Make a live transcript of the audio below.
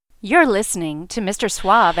You're listening to Mr.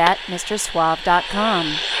 Suave at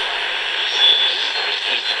MrSuave.com.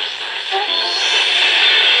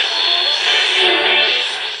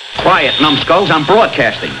 Quiet, numbskulls, I'm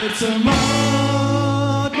broadcasting. It's a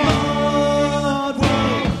mod world.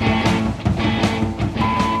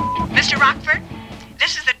 Mr. Rockford,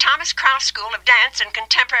 this is the Thomas Krause School of Dance and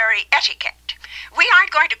Contemporary Etiquette. We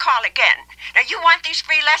aren't going to call again. Now, you want these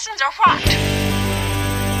free lessons or what?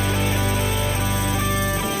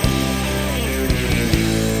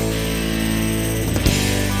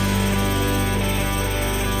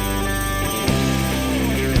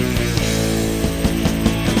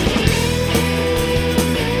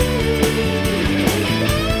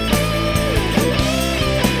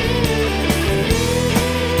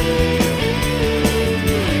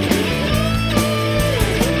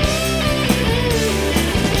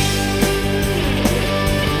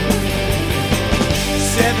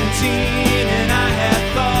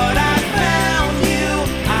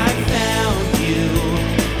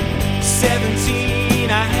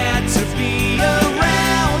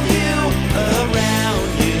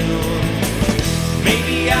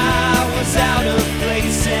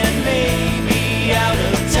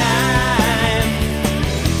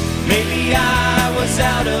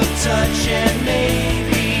 Touch and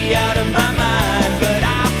maybe out of my mind, but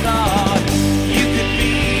I thought you could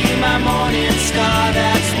be my morning star.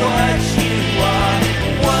 That's what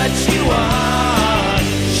you are,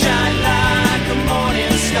 shine like a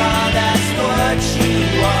morning star. That's what you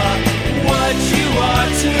are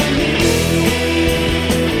to me.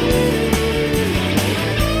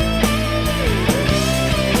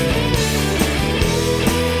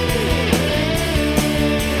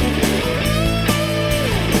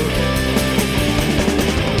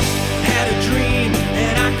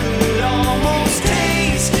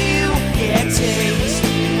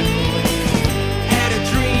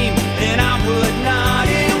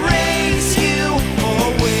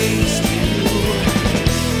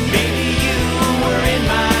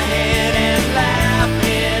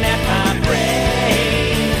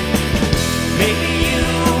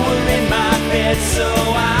 So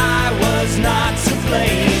I was not to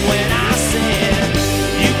blame when I said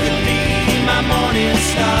you could be my morning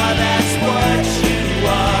star. That's what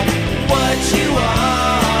you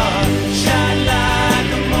are, shine like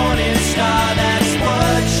a morning star. That's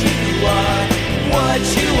what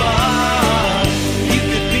you are, you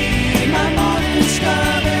could be my morning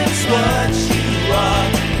star. That's what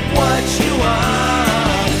you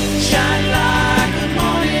are, shine like a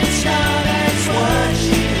morning star. That's what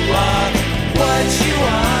you are. What you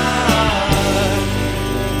are.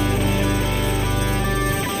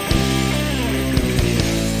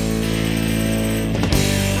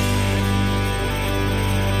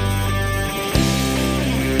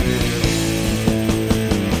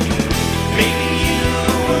 Maybe you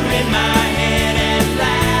were in my head and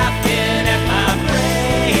laughing at my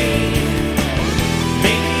brain.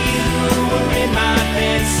 Maybe you were in my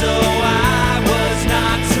bed, so I was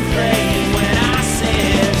not to blame when I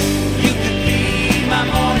said you could be my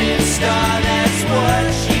morning star. That's what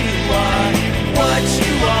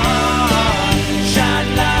you are, shine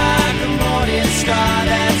like a morning star.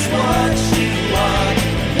 That's what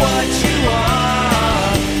you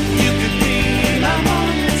are, you could be my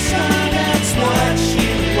morning star. That's what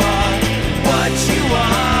you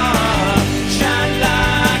are, shine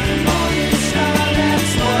like a morning star.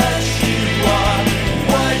 That's what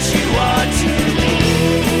you are to me.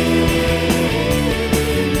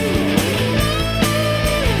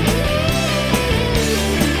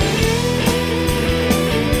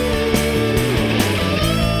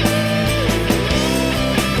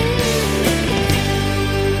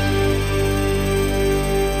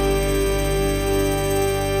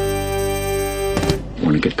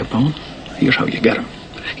 Want to get Capone? Here's how you get him.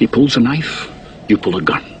 He pulls a knife, you pull a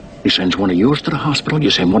gun. He sends one of yours to the hospital, you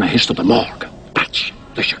send one of his to the morgue. That's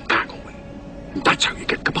the Chicago way. And that's how you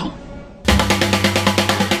get Capone.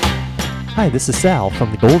 Hi, this is Sal from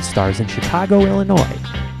the Gold Stars in Chicago, Illinois,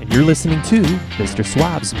 and you're listening to Mr.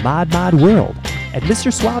 Suave's Mod World at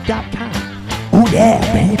MrSuave.com. Oh yeah,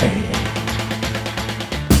 baby!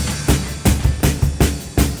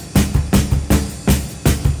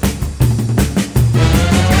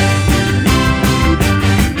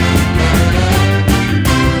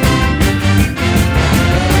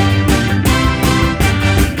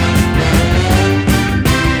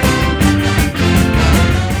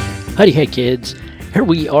 Howdy, hey kids, here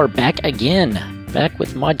we are back again, back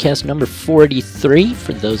with Modcast number 43,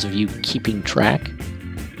 for those of you keeping track.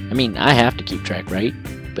 I mean, I have to keep track, right?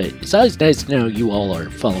 But it's always nice to know you all are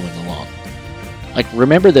following along. Like,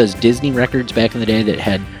 remember those Disney records back in the day that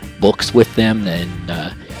had books with them,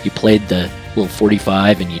 and you played the little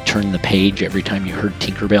 45 and you turned the page every time you heard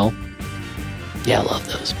Tinkerbell. Yeah, I love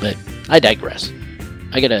those, but I digress.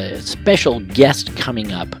 I got a special guest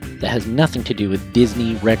coming up that has nothing to do with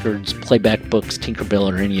Disney, records, playback books,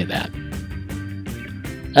 Tinkerbell, or any of that.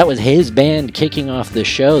 That was his band kicking off the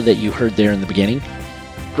show that you heard there in the beginning.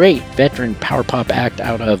 Great veteran power pop act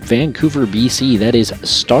out of Vancouver, BC. That is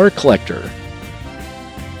Star Collector.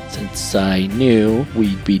 Since I knew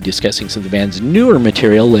we'd be discussing some of the band's newer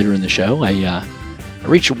material later in the show, I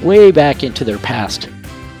reached way back into their past,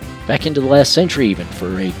 back into the last century even,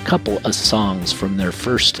 for a couple of songs from their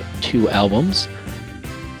first 2 albums.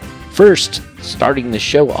 First, starting the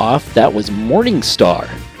show off, that was Morning Star.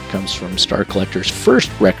 Comes from Star Collector's first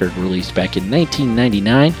record released back in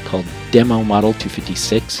 1999 called Demo Model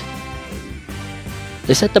 256.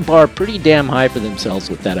 They set the bar pretty damn high for themselves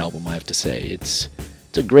with that album, I have to say. It's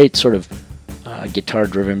a great sort of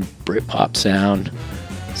guitar-driven Britpop sound,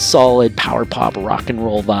 solid power pop rock and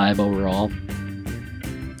roll vibe overall.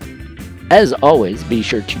 As always, be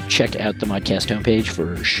sure to check out the Modcast homepage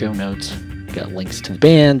for show notes. Got links to the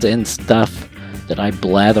bands and stuff that I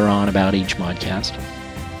blather on about each Modcast.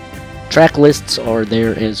 Track lists are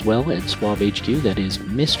there as well at Suave HQ, that is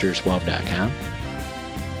MrSuave.com.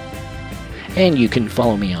 And you can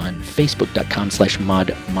follow me on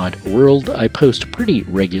Facebook.com/ModWorld. I post pretty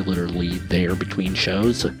regularly there between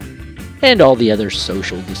shows. And all the other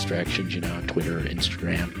social distractions, Twitter,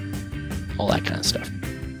 Instagram, all that kind of stuff.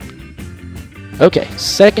 Okay,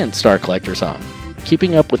 second Star Collector song.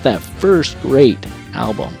 Keeping up with that first great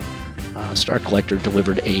album, Star Collector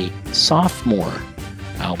delivered a sophomore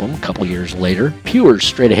album a couple years later. Pure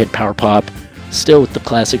straight-ahead power pop, still with the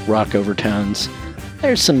classic rock overtones.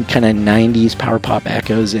 There's some kind of 90s power pop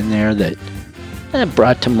echoes in there that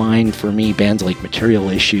brought to mind for me bands like Material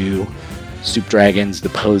Issue, Soup Dragons, The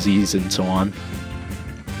Posies, and so on.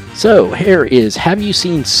 So here is Have You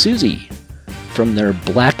Seen Susie from their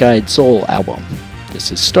Black Eyed Soul album.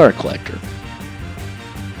 This is Star Collector.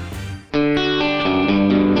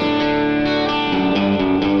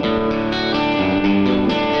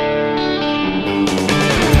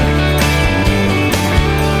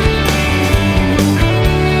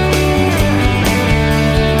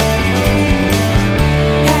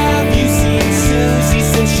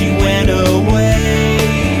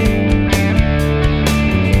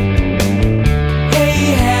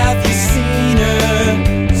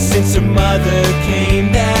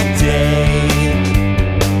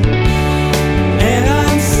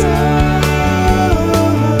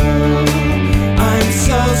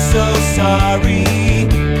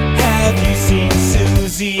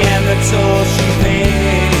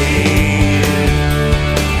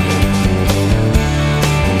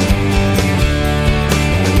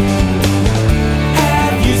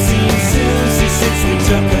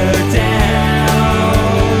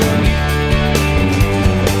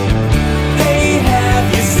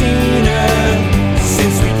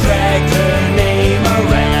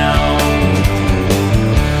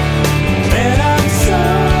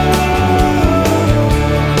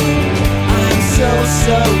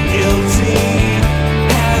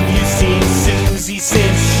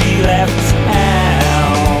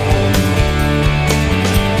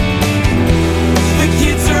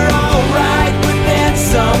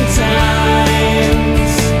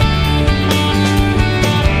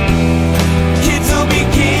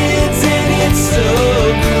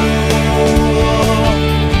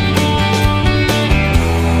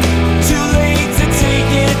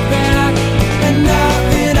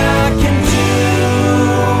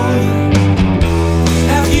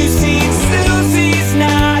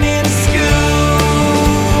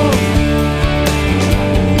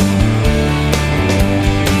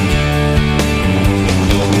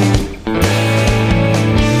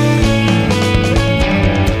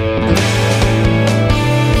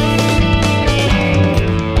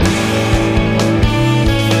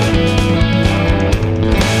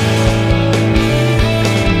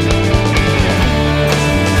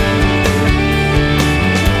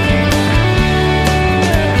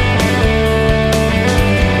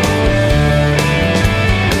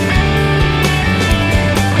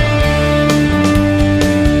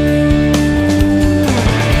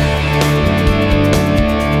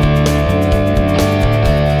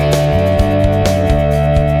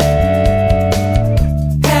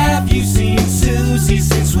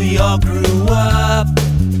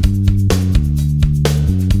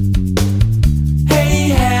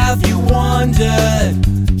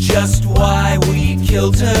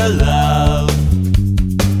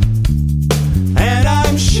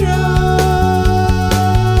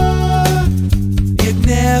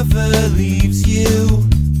 never leaves you.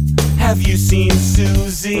 Have you seen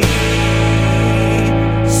Susie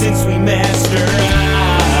since we mastered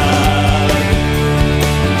out?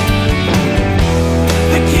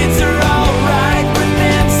 The kids are alright, but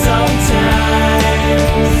then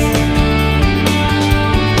sometimes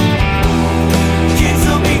kids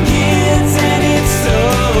will be kids and it's so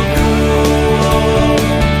cruel.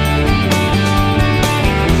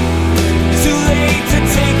 Too late to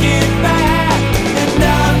take it back and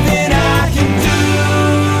nothing I can do.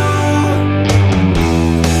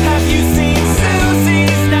 Have you seen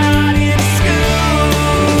Susie's not in school?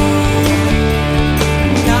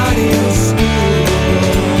 Not in school.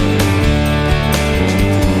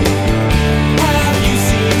 Have you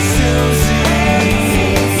seen Susie? Have you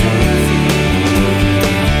seen Susie?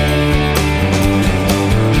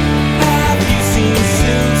 Have you seen Susie? Have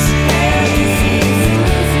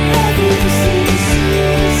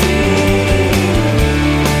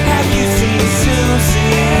you seen Susie? Have you seen Susie?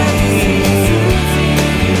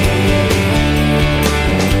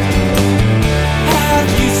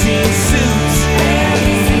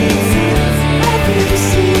 Have you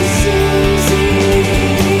seen Susie?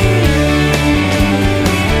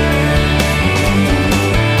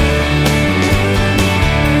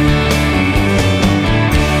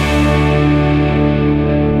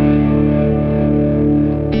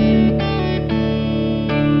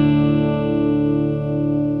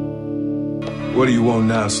 What do you want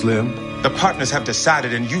now, Slim? The partners have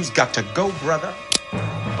decided and you's got to go, brother.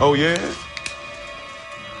 Oh, yeah?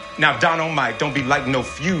 Now, Dynamite, don't be like no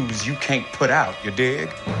fuse you can't put out, you dig?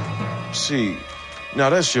 See, now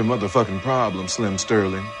that's your motherfucking problem, Slim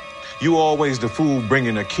Sterling. You always the fool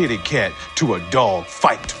bringing a kitty cat to a dog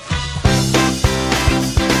fight.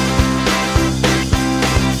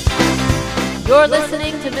 You're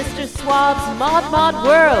listening to Mr. Suave's Mod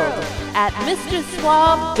World at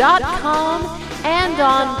MrSuave.com and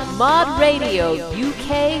on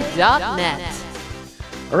modradiok.net.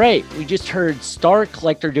 All right, we just heard Star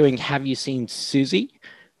Collector doing Have You Seen Susie?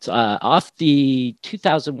 It's off the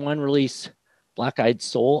 2001 release Black Eyed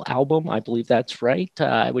Soul album. I believe that's right,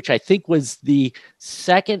 which I think was the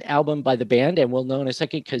second album by the band. And we'll know in a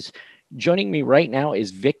second because joining me right now is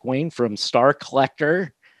Vic Wayne from Star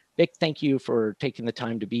Collector. Vic, thank you for taking the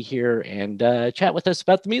time to be here and chat with us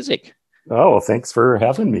about the music. Oh, well, thanks for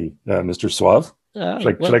having me, Mr. Suave.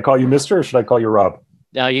 Should I call you Mr. or should I call you Rob?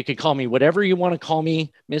 Now you can call me whatever you want to call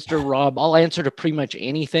me, Mr. Rob. I'll answer to pretty much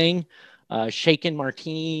anything. Shaken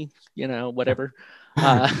martini, whatever.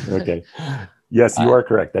 Okay. Yes, you are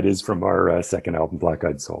correct. That is from our second album, Black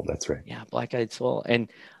Eyed Soul. That's right. Yeah, Black Eyed Soul. And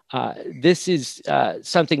this is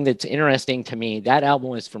something that's interesting to me. That album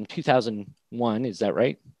was from 2001. Is that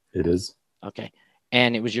right? It is. Okay.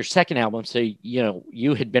 And it was your second album. So,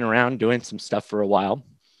 you had been around doing some stuff for a while.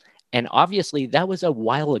 And obviously that was a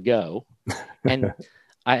while ago. And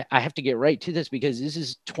I have to get right to this because this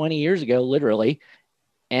is 20 years ago, literally.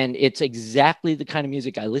 And it's exactly the kind of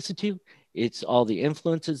music I listen to. It's all the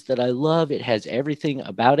influences that I love. It has everything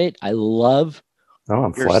about it. I love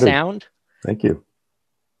I'm your flattered. sound. Thank you.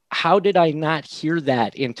 How did I not hear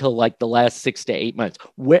that until like the last 6 to 8 months?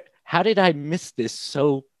 How did I miss this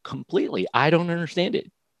so completely? I don't understand it.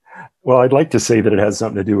 Well, I'd like to say that it has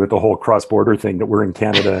something to do with the whole cross-border thing that we're in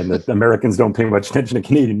Canada and that Americans don't pay much attention to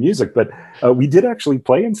Canadian music. But we did actually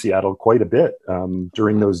play in Seattle quite a bit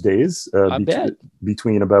during those days.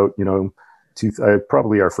 Between about,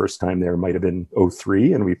 probably our first time there might have been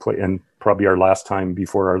 2003, and and probably our last time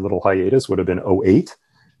before our little hiatus would have been 2008.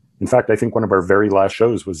 In fact, I think one of our very last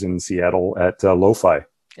shows was in Seattle at Lo-Fi.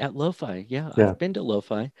 At Lo-Fi, yeah. I've been to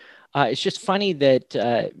Lo-Fi. It's just funny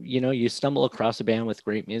that, you stumble across a band with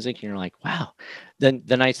great music and you're like, wow. Then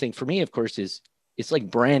the nice thing for me, of course, is it's like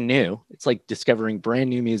brand new. It's like discovering brand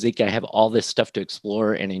new music. I have all this stuff to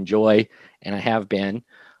explore and enjoy, and I have been.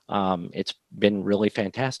 It's been really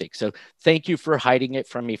fantastic. So thank you for hiding it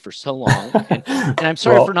from me for so long. And I'm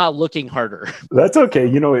sorry for not looking harder. That's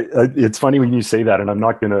okay. It's funny when you say that, and I'm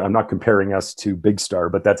not comparing us to Big Star,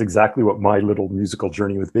 but that's exactly what my little musical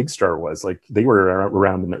journey with Big Star was. Like, they were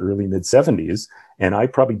around in the early mid 70s, and I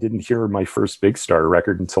probably didn't hear my first Big Star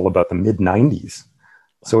record until about the mid 90s.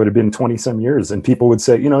 So it had been 20 some years, and people would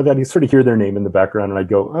say, that you sort of hear their name in the background, and I'd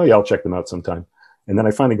go, oh yeah, I'll check them out sometime. And then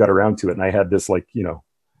I finally got around to it, and I had this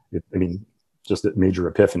just a major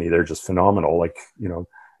epiphany. They're just phenomenal.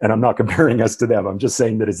 And I'm not comparing us to them. I'm just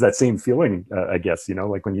saying that it's that same feeling, I guess,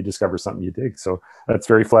 like when you discover something you dig. So that's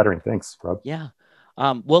very flattering. Thanks, Rob. Yeah.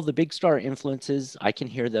 Well, the Big Star influences, I can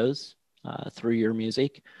hear those through your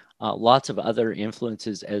music. Lots of other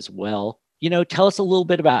influences as well. Tell us a little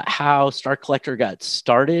bit about how Star Collector got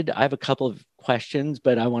started. I have a couple of questions,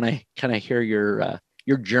 but I want to kind of hear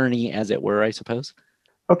your journey, as it were, I suppose.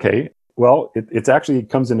 Okay. Well, it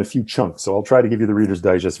comes in a few chunks, so I'll try to give you the Reader's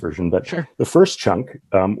Digest version. But Sure. The first chunk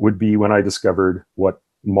would be when I discovered what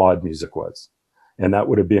mod music was, and that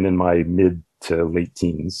would have been in my mid to late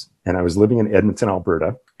teens. And I was living in Edmonton,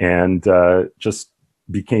 Alberta, and just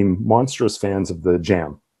became monstrous fans of the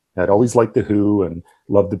Jam. I'd always liked the Who and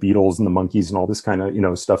loved the Beatles and the Monkees and all this kind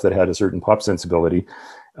of stuff that had a certain pop sensibility.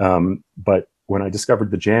 But when I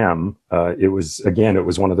discovered the Jam, it was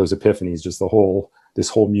one of those epiphanies. Just this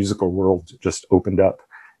whole musical world just opened up,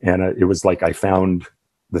 and it was like I found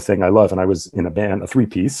the thing I love. And I was in a band, a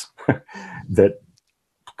 3-piece that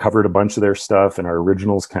covered a bunch of their stuff, and our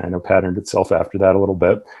originals kind of patterned itself after that a little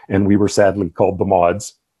bit. And we were sadly called the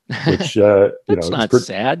Mods, which That's not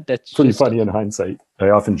sad. That's pretty funny in hindsight. I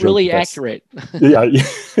often joke really that's accurate. Yeah,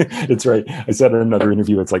 it's right. I said in another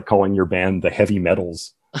interview, it's like calling your band the Heavy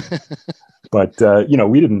Metals. But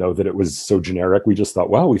we didn't know that it was so generic. We just thought,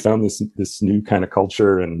 wow, we found this new kind of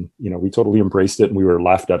culture, and we totally embraced it. And we were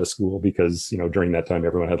laughed out of school because during that time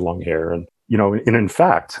everyone had long hair, and in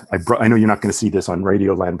fact, I know you're not going to see this on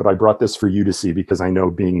Radioland, but I brought this for you to see because I know,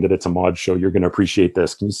 being that it's a mod show, you're going to appreciate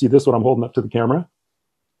this. Can you see this? What I'm holding up to the camera?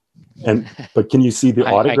 But can you see the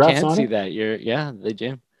autographs I on can see it? that. The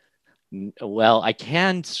Jam. Well, I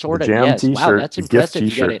can sort of. Jam Yes. T-shirt, Wow, that's the gift impressive.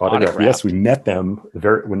 T-shirt You autograph. got it Yes, we met them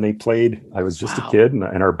when they played. I was just a kid, and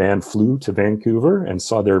our band flew to Vancouver and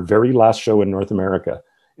saw their very last show in North America,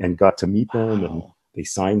 and got to meet them, and they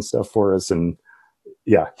signed stuff for us, and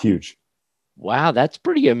yeah, huge. Wow, that's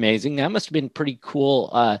pretty amazing. That must have been pretty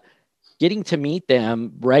cool. Getting to meet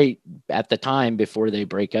them right at the time before they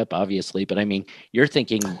break up, obviously. But I mean, you're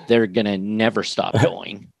thinking they're gonna never stop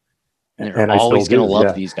going. They're always going to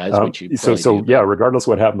love these guys. Which you regardless of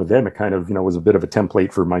what happened with them, it kind of was a bit of a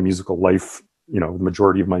template for my musical life. The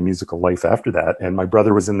majority of my musical life after that. And my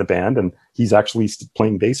brother was in the band, and he's actually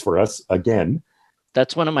playing bass for us again.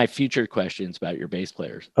 That's one of my future questions about your bass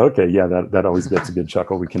players. Okay, yeah, that always gets a good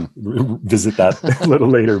chuckle. We can visit that a little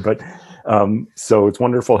later, but so it's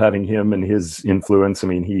wonderful having him and his influence. I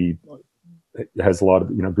mean, he has a lot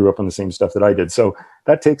of grew up on the same stuff that I did. So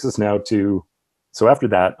that takes us now to. So after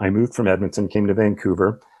that, I moved from Edmonton, came to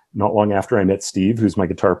Vancouver. Not long after, I met Steve, who's my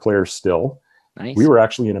guitar player still. Nice. We were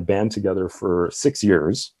actually in a band together for 6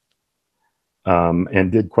 years,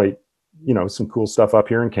 and did quite, some cool stuff up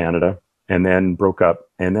here in Canada, and then broke up.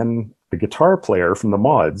 And then the guitar player from the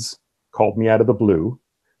Mods called me out of the blue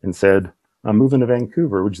and said, "I'm moving to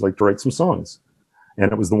Vancouver. Would you like to write some songs?"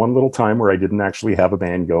 And it was the one little time where I didn't actually have a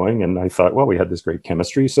band going. And I thought, well, we had this great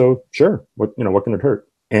chemistry, so sure, what can it hurt?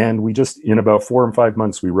 And we just, in about 4 or 5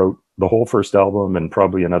 months, we wrote the whole first album and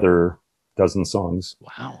probably another dozen songs.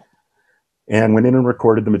 Wow. And went in and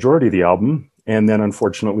recorded the majority of the album. And then,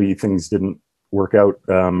 unfortunately, things didn't work out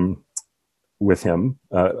with him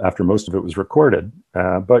after most of it was recorded.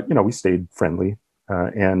 But, we stayed friendly.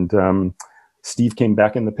 And Steve came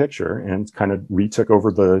back in the picture and kind of retook over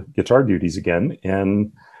the guitar duties again.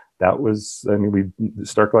 And that was,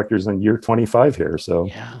 Star Collector's on year 25 here. So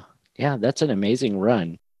Yeah, that's an amazing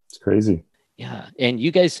run. It's crazy. Yeah. And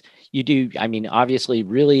you guys, you do, obviously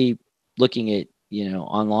really looking at,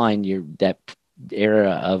 online, that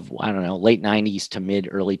era of, I don't know, late 90s to mid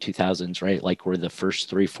early 2000s, right? Like where the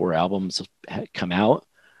first 3-4 albums come out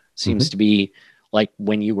seems to be like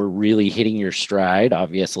when you were really hitting your stride,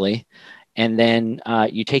 obviously. And then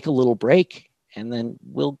you take a little break, and then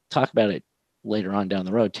we'll talk about it later on down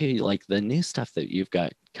the road too, like the new stuff that you've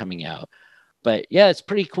got coming out. But yeah, it's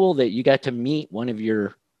pretty cool that you got to meet one of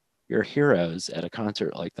your heroes at a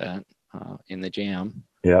concert like that in the Jam.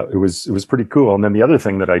 Yeah, it was pretty cool. And then the other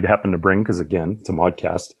thing that I happened to bring, because again, it's a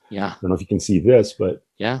modcast. Yeah. I don't know if you can see this, but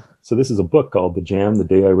yeah. So this is a book called The Jam, The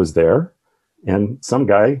Day I Was There. And some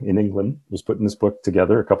guy in England was putting this book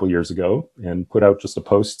together a couple of years ago and put out just a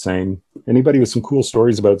post saying, anybody with some cool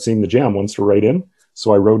stories about seeing the Jam wants to write in.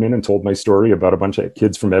 So I wrote in and told my story about a bunch of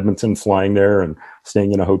kids from Edmonton flying there and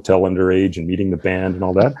staying in a hotel underage and meeting the band and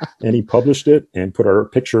all that. And he published it and put our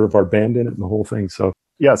picture of our band in it and the whole thing. So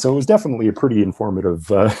yeah, so it was definitely a pretty informative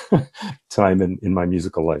time in my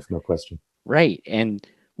musical life, no question. Right. And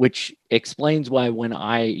which explains why when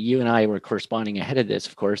you and I were corresponding ahead of this,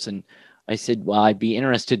 of course, and I said, well, I'd be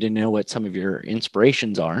interested to know what some of your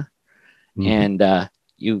inspirations are. Mm-hmm. And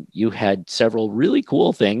you had several really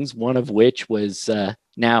cool things, one of which was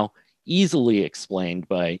now easily explained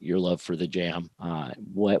by your love for the Jam.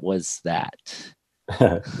 What was that?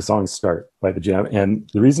 The song Start by the Jam. And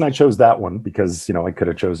the reason I chose that one, because, I could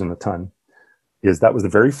have chosen a ton, is that was the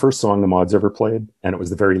very first song the Mods ever played. And it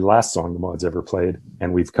was the very last song the Mods ever played.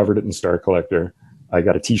 And we've covered it in Star Collector. I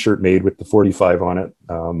got a T-shirt made with the 45 on it.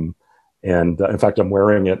 And in fact, I'm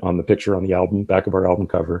wearing it on the picture on the album, back of our album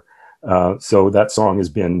cover. So that song has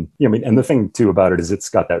been, and the thing too about it is it's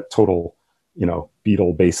got that total,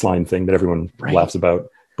 Beatle bass line thing that everyone laughs about,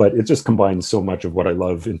 but it just combines so much of what I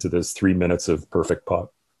love into this 3 minutes of perfect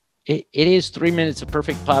pop. It is 3 minutes of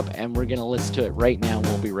perfect pop, and we're going to listen to it right now.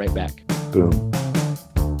 We'll be right back. Boom.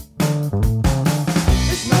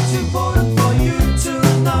 It's not important for you to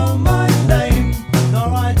know my name, nor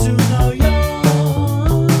I to know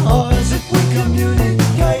yours. If we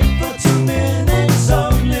communicate for 2 minutes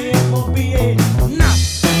only, it will be enough.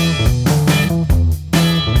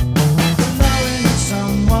 But knowing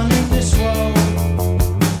someone in this world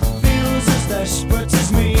feels as desperate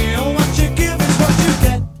as me, and what you give is what you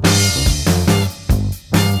get.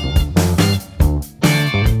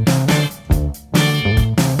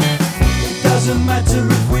 It doesn't matter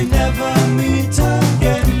if we never meet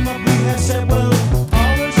again, but we have said we'll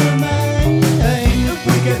always remain. If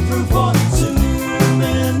we get through for 2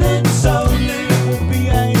 minutes only, it will be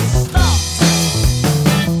a start.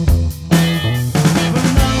 But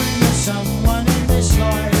knowing that someone in this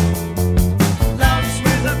life loves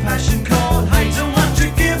with a passion called hate, and what you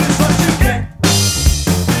give is what you get.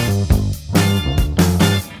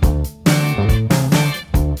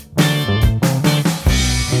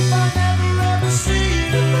 If I never ever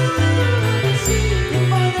see you, if I never ever see you,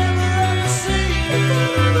 if I never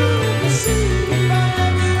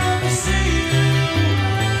ever see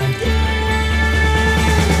you again.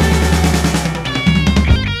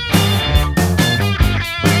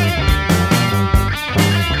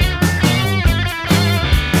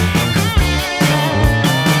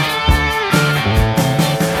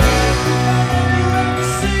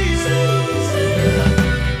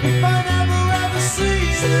 If I never ever see you,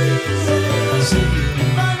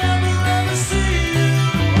 if I never ever see you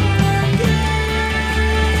again.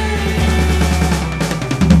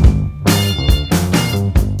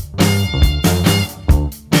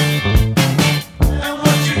 And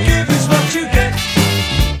what you give is what you get.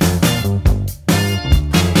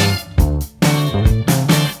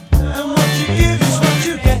 And what you give is what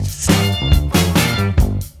you get.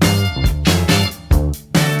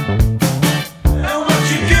 And what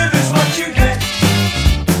you give is what you get.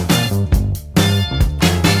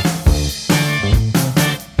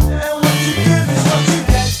 And what you give is what you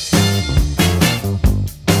get.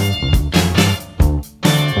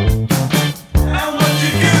 And what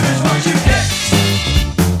you give is what you get.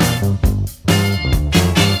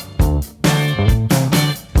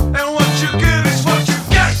 And what you give is what you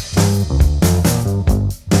get.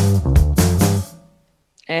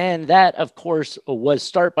 And that, of course, was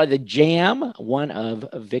Start by the Jam, one of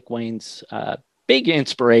Vic Wayne's big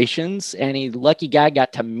inspirations. And he, lucky guy,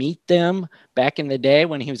 got to meet them back in the day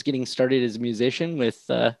when he was getting started as a musician with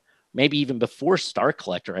maybe even before Star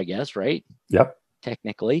Collector, I guess, right? Yep.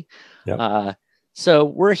 Technically. Yep. So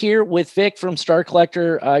we're here with Vic from Star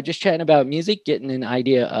Collector, just chatting about music, getting an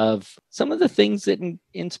idea of some of the things that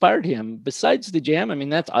inspired him. Besides the Jam, I mean,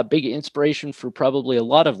 that's a big inspiration for probably a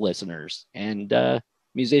lot of listeners and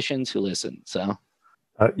musicians who listen. So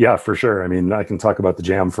Yeah, for sure. I mean, I can talk about the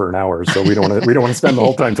Jam for an hour, so we don't want to spend the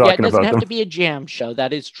whole time talking it doesn't about have them. to be a Jam show.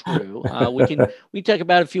 That is true. We talk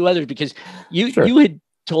about a few others because you Sure. you had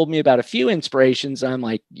told me about a few inspirations. I'm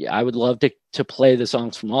like, yeah, I would love to play the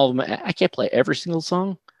songs from all of them. I can't play every single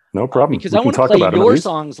song. No problem. Because We I can want to talk play about 'em at your least.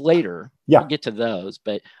 songs later. Yeah. We'll get to those.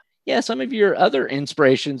 But yeah, some of your other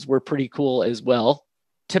inspirations were pretty cool as well.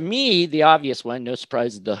 To me, the obvious one, no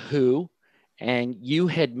surprise, The Who. And you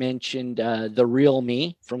had mentioned The Real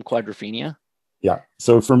Me from Quadrophenia. Yeah.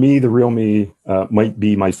 So for me, The Real Me might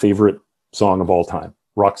be my favorite song of all time,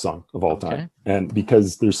 rock song of all time. And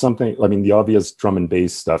because there's something, I mean, the obvious drum and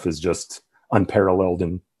bass stuff is just unparalleled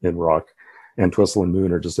in rock. And Twistle and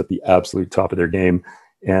Moon are just at the absolute top of their game.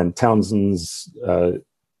 And Townsend's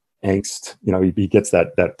angst, he gets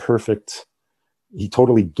that perfect, he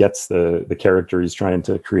totally gets the character he's trying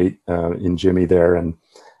to create in Jimmy there. And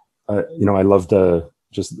I love the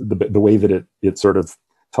way that it sort of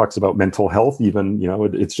talks about mental health. Even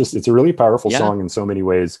it's a really powerful song in so many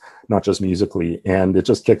ways, not just musically, and it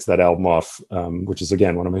just kicks that album off, which is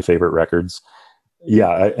again one of my favorite records.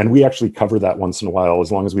 Yeah, and we actually cover that once in a while,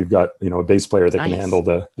 as long as we've got a bass player that can handle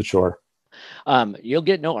the chore. You'll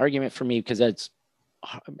get no argument from me because that's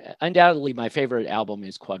undoubtedly my favorite album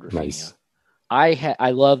is Quadrophenia. Nice.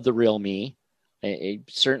 I love The Real Me. It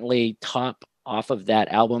certainly top off of that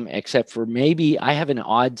album, except for maybe I have an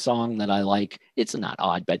odd song that I like. It's not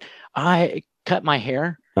odd, but I Cut My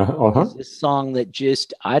Hair. Is this song that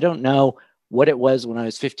just, I don't know what it was when I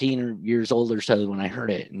was 15 years old or so when I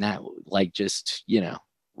heard it, and that like just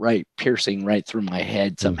right piercing right through my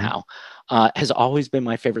head somehow. Has always been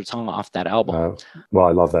my favorite song off that album. Well,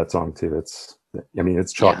 I love that song too. It's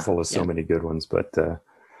chock full of so many good ones. But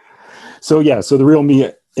so the Real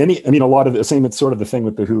Me. A lot of the same. It's sort of the thing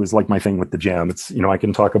with the Who is like my thing with the Jam. It's I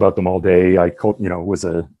can talk about them all day. I was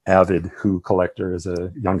a avid Who collector as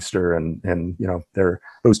a youngster, and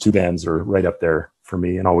those two bands are right up there for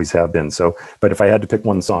me and always have been. So, but if I had to pick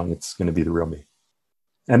one song, it's going to be The Real Me.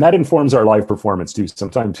 And that informs our live performance too.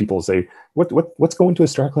 Sometimes people say, what's going to a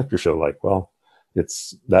Star Collector show like? Well,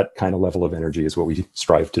 it's that kind of level of energy is what we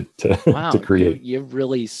strive to Wow, to create. You've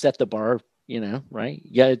really set the bar, right?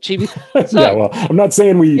 Yeah, achieve it. Yeah, well, I'm not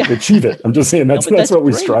saying we achieve it. I'm just saying that's what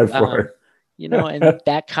we strive for. And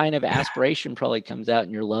that kind of aspiration probably comes out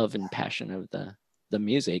in your love and passion of the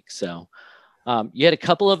music. So you had a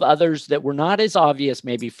couple of others that were not as obvious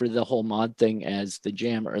maybe for the whole mod thing as the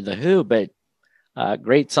Jam or the Who, but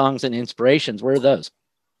great songs and inspirations. Where are those?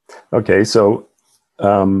 Okay, so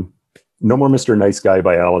No More Mr. Nice Guy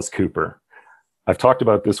by Alice Cooper. I've talked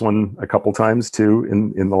about this one a couple times too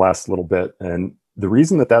in the last little bit. And the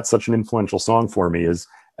reason that that's such an influential song for me is,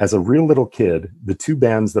 as a real little kid, the two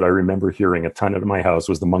bands that I remember hearing a ton at my house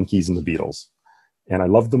was the Monkees and the Beatles. And I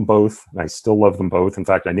loved them both. And I still love them both. In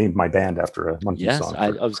fact, I named my band after a Monkees song.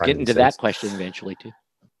 Yes, I was getting to that question eventually too.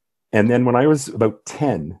 And then when I was about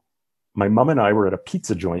 10, my mom and I were at a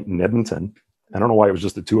pizza joint in Edmonton. I don't know why it was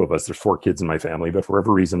just the two of us. There's 4 kids in my family, but for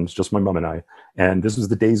whatever reason, it's just my mom and I. And this was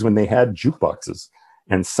the days when they had jukeboxes.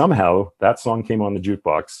 And somehow that song came on the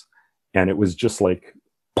jukebox, and it was just like,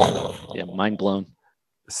 mind blown.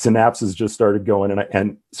 Synapses just started going.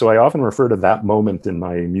 And so I often refer to that moment in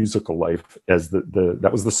my musical life as that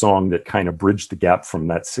was the song that kind of bridged the gap from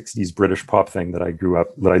that 60s British pop thing that I grew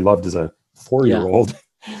up, that I loved as a 4-year-old.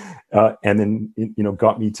 And then,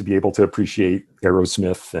 got me to be able to appreciate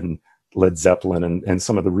Aerosmith and Led Zeppelin and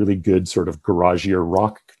some of the really good sort of garagier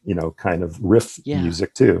rock, kind of riff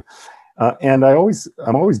music too. And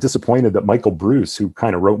I'm always disappointed that Michael Bruce, who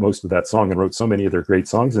kind of wrote most of that song and wrote so many of their great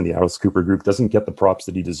songs in the Alice Cooper group, doesn't get the props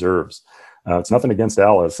that he deserves. It's nothing against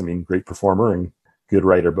Alice. I mean, great performer and good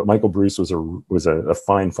writer, but Michael Bruce was a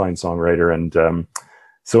fine songwriter. And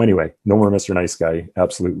so anyway, No More Mr. Nice Guy,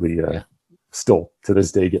 absolutely. Still to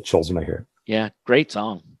this day get chills in my hair. Yeah, great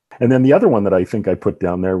song. And then the other one that I think I put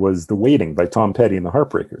down there was The Waiting by Tom Petty and the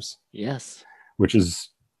Heartbreakers. Yes. Which is,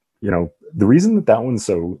 the reason that one's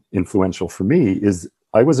so influential for me is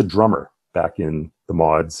I was a drummer back in the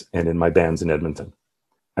mods and in my bands in Edmonton.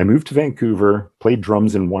 I moved to Vancouver, played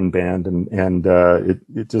drums in one band, and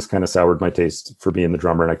it just kind of soured my taste for being the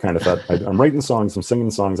drummer. And I kind of thought, I'm writing songs, I'm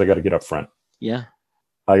singing songs, I got to get up front. Yeah.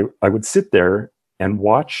 I would sit there and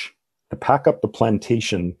watch the Pack Up the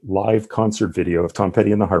Plantation live concert video of Tom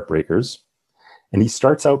Petty and the Heartbreakers. And he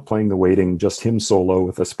starts out playing The Waiting, just him solo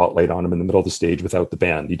with a spotlight on him in the middle of the stage without the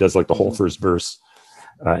band. He does like the whole first verse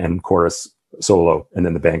and chorus solo, and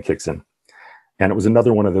then the band kicks in. And it was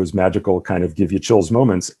another one of those magical kind of give you chills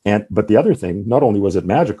moments. But the other thing, not only was it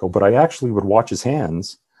magical, but I actually would watch his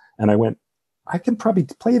hands and I went, I can probably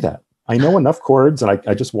play that. I know enough chords, and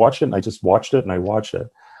I just watched it and I just watched it and I watched it.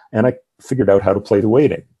 And I figured out how to play The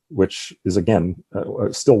Waiting, which is, again,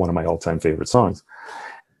 still one of my all-time favorite songs.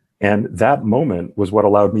 And that moment was what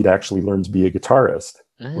allowed me to actually learn to be a guitarist,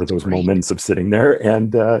 were those moments of sitting there.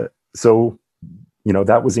 And so,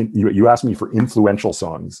 that was, you asked me for influential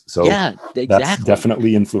songs. So yeah, exactly. That's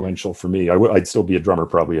definitely influential for me. I'd still be a drummer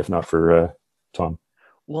probably, if not for Tom.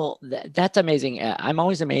 Well, that's amazing. I'm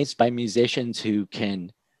always amazed by musicians who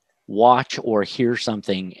can watch or hear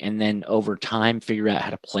something and then over time figure out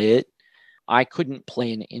how to play it. I couldn't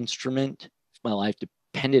play an instrument if my life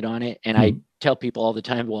depended on it. And I tell people all the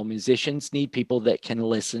time, well, musicians need people that can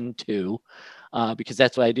listen to, because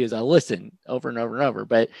that's what I do is I listen over and over and over.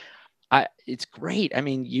 But it's great. I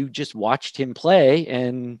mean, you just watched him play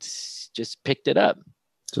and just picked it up.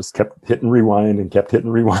 Just kept hitting rewind and kept hitting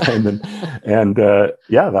rewind. And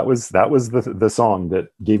that was the song that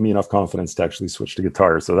gave me enough confidence to actually switch to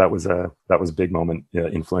guitar. So that was a big moment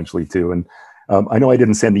influentially too. And I know I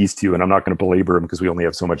didn't send these to you, and I'm not going to belabor them because we only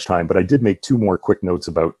have so much time, but I did make 2 more quick notes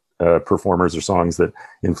about performers or songs that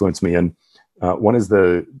influenced me. And one is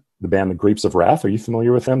the band The Grapes of Wrath. Are you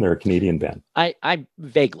familiar with them? They're a Canadian band. I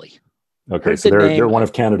vaguely. Okay, so they're one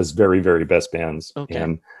of Canada's very, very best bands. Okay.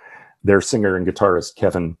 And their singer and guitarist,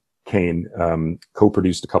 Kevin Kane,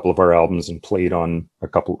 co-produced a couple of our albums and played on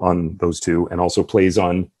those 2, and also plays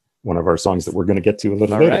on one of our songs that we're going to get to a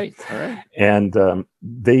little later. All right. And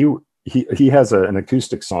he has an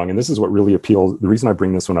acoustic song, and this is what really appeals. The reason I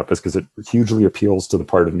bring this one up is because it hugely appeals to the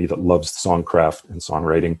part of me that loves songcraft and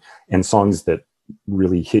songwriting and songs that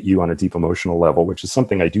really hit you on a deep emotional level, which is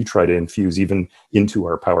something I do try to infuse even into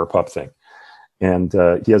our power pop thing. And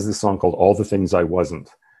he has this song called All the Things I Wasn't.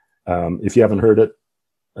 If you haven't heard it,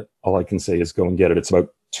 all I can say is go and get it. It's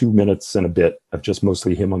about 2 minutes and a bit of just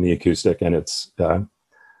mostly him on the acoustic, and it's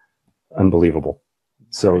unbelievable.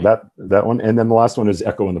 So Right. that one. And then the last one is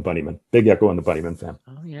Echo and the Bunnymen. Big Echo and the Bunnymen fan.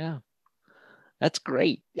 Oh yeah, that's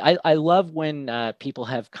great. I love when people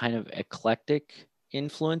have kind of eclectic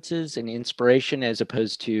influences and inspiration, as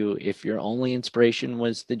opposed to if your only inspiration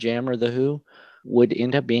was the Jam or the Who, would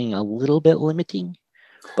end up being a little bit limiting.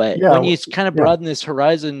 But Yeah, when you kind of yeah. broaden this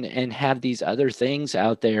horizon and have these other things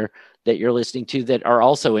out there that you're listening to that are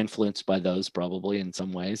also influenced by those, probably in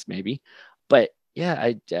some ways, maybe. But yeah,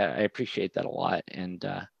 I appreciate that a lot. And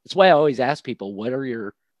that's why I always ask people, what are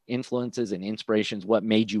your influences and inspirations? What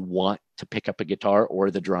made you want to pick up a guitar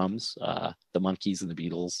or the drums? The Monkees and the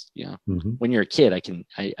Beatles, you know. Mhm. When you're a kid,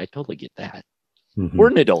 I totally get that. Mhm. Or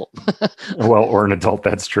an adult. Well, or an adult,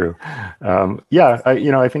 that's true. Yeah,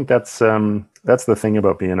 I think that's the thing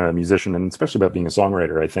about being a musician, and especially about being a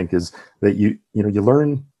songwriter, I think, is that you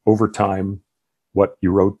learn over time what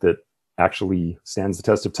you wrote that actually stands the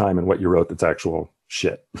test of time and what you wrote that's actual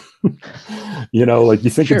shit. Like you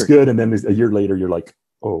think it's Sure. good, and then a year later you're like,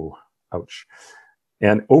 oh, ouch.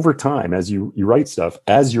 And over time, as you write stuff,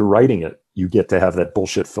 as you're writing it, you get to have that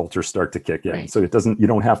bullshit filter start to kick in. Right. So you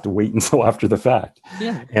don't have to wait until after the fact.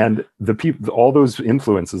 Yeah. And the people, all those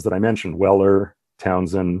influences that I mentioned, Weller,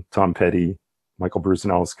 Townsend, Tom Petty, Michael Bruce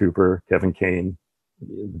and Alice Cooper, Kevin Kane,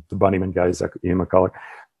 the Bunnymen guys, Ian McCulloch,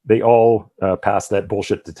 they all passed that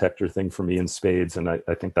bullshit detector thing for me in spades. And I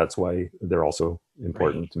think that's why they're also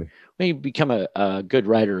important to me. When you become a good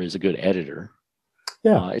writer is a good editor.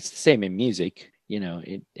 Yeah. It's the same in music,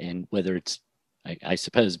 and whether it's, I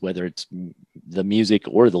suppose, whether it's the music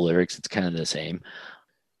or the lyrics, it's kind of the same.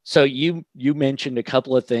 So you mentioned a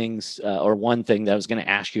couple of things, or one thing that I was going to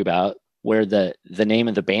ask you about, where the name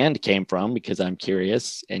of the band came from, because I'm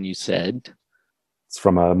curious. And you said it's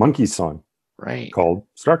from a Monkees song, right, called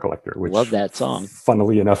Star Collector, which, love that song,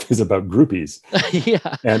 funnily enough, is about groupies.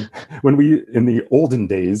 Yeah. And when in the olden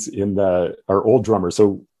days, our old drummer,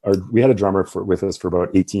 we had a drummer with us for about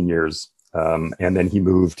 18 years. And then he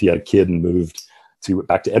had a kid and moved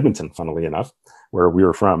back to Edmonton, funnily enough, where we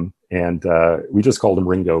were from. And we just called him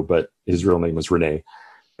Ringo, but his real name was Rene.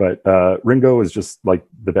 But Ringo is just like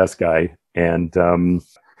the best guy. And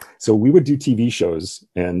so we would do TV shows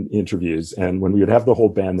and interviews. And when we would have the whole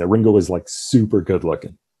band there, Ringo was like super good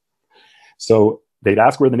looking. So they'd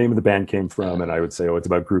ask where the name of the band came from. And I would say, oh, it's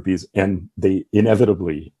about groupies. And they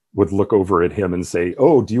inevitably would look over at him and say,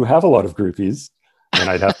 oh, do you have a lot of groupies? And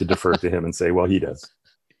I'd have to defer to him and say, well, he does.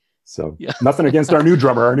 So yeah. Nothing against our new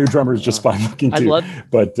drummer. Our new drummer is just fine looking too.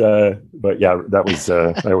 But yeah, that was,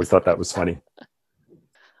 I always thought that was funny.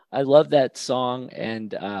 I love that song.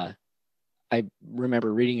 And I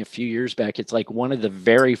remember reading a few years back, it's like one of the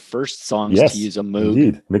very first songs to use a Moog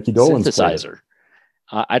indeed. Mickey Dolenz synthesizer.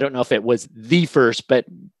 I don't know if it was the first, but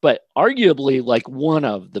arguably like one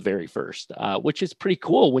of the very first, which is pretty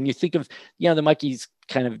cool when you think of, the Monkees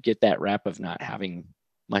kind of get that rap of not having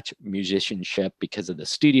much musicianship because of the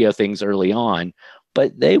studio things early on,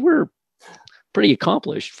 but they were pretty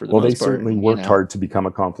accomplished for the most part. Well, they certainly worked hard to become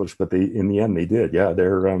accomplished, but in the end they did. Yeah,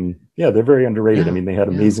 they're very underrated. Yeah, I mean, they had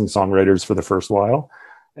amazing songwriters for the first while,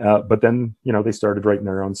 but then they started writing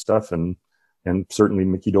their own stuff, and certainly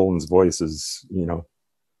Mickey Dolenz voice is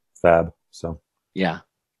fab. So yeah.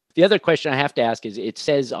 The other question I have to ask is, it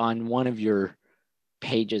says on one of your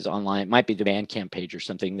pages online, it might be the Bandcamp page or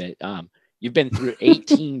something, that you've been through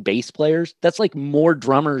 18 bass players. That's like more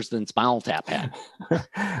drummers than Spinal Tap had.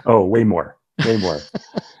 Oh, way more.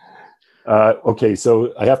 Okay,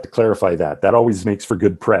 so I have to clarify that. That always makes for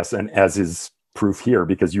good press, and as is proof here,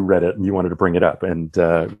 because you read it and you wanted to bring it up, and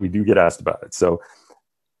we do get asked about it. So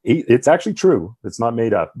it's actually true. It's not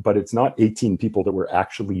made up, but it's not 18 people that were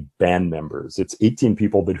actually band members. It's 18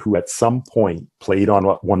 people who at some point played on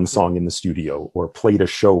one song in the studio, or played a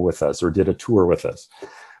show with us, or did a tour with us.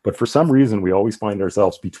 But for some reason, we always find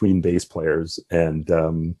ourselves between bass players, and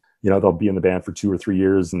they'll be in the band for 2 or 3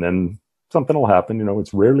 years, and then something will happen.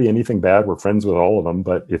 It's rarely anything bad. We're friends with all of them,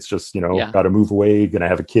 but it's just, got to move away, going to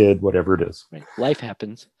have a kid, whatever it is. Right. Life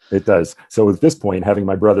happens. It does. So at this point, having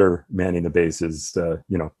my brother manning the bass is,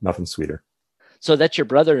 nothing sweeter. So that's your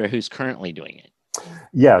brother who's currently doing it.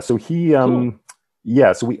 Yeah. So he, Cool.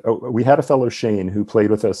 Yeah. So we had a fellow, Shane, who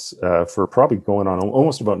played with us for probably going on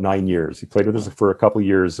almost about 9 years. He played with us for a couple of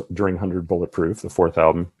years during 100 Bulletproof, the fourth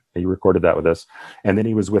album. He recorded that with us, and then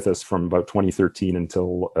he was with us from about 2013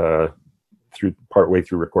 until through partway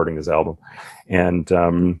through recording his album. And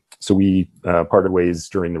so we parted ways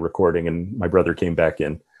during the recording, and my brother came back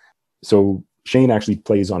in. So Shane actually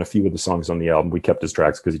plays on a few of the songs on the album. We kept his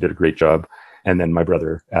tracks because he did a great job. And then my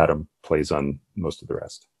brother Adam plays on most of the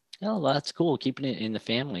rest. Oh, well, that's cool. Keeping it in the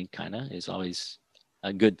family kind of is always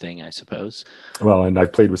a good thing, I suppose. Well, and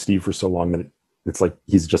I've played with Steve for so long that it's like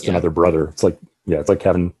he's just another brother. It's like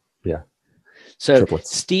having So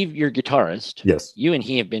triplets. Steve, your guitarist. Yes. You and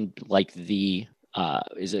he have been like the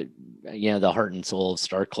the heart and soul of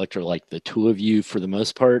Star Collector, like the two of you for the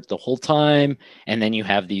most part the whole time, and then you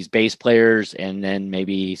have these bass players and then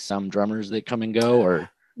maybe some drummers that come and go, or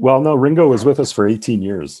well, no, Ringo was with us for 18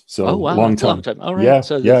 years, so long time. All right, yeah,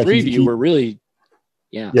 so the three of you were really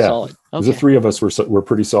solid. Okay. The three of us were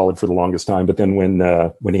pretty solid for the longest time, but then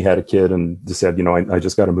when he had a kid and said, I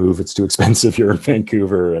just got to move, it's too expensive here in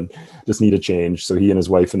Vancouver and just need a change, so he and his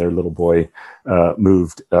wife and their little boy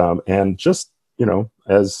moved, and just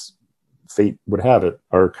as fate would have it,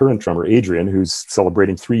 our current drummer, Adrian, who's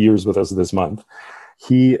celebrating 3 years with us this month,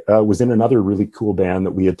 he was in another really cool band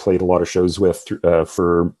that we had played a lot of shows with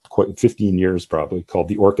for quite 15 years, probably, called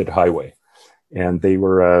the Orchid Highway. And they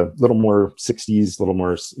were a little more 60s, a little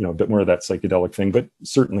more, a bit more of that psychedelic thing, but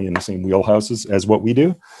certainly in the same wheelhouses as what we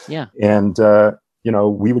do. Yeah. And,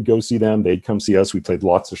 we would go see them. They'd come see us. We played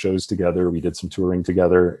lots of shows together. We did some touring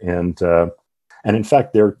together. And in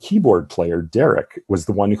fact, their keyboard player, Derek, was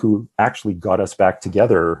the one who actually got us back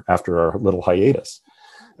together after our little hiatus.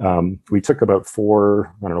 We took about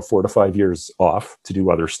 4 to 5 years off to do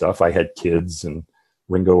other stuff. I had kids, and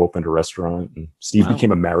Ringo opened a restaurant, and Steve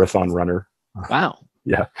became a marathon runner. Wow.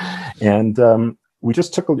 Yeah. And we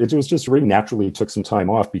just it was just really naturally took some time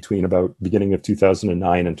off between about beginning of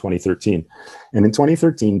 2009 and 2013. And in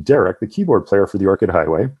 2013, Derek, the keyboard player for the Orchid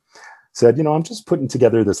Highway, said, I'm just putting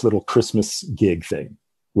together this little Christmas gig thing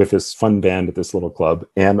with this fun band at this little club.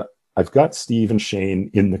 And I've got Steve and Shane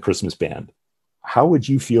in the Christmas band. How would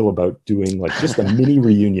you feel about doing like just a mini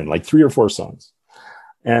reunion, like 3 or 4 songs?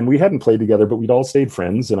 And we hadn't played together, but we'd all stayed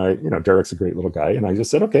friends. And Derek's a great little guy. And I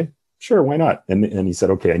just said, okay, sure, why not? And he said,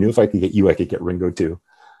 okay, I knew if I could get you, I could get Ringo too.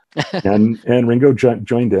 and Ringo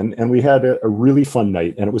joined in, and we had a really fun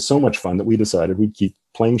night. And it was so much fun that we decided we'd keep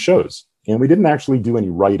playing shows. And we didn't actually do any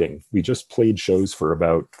writing. We just played shows for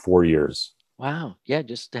about 4 years. Wow. Yeah,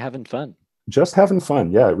 just having fun. Just having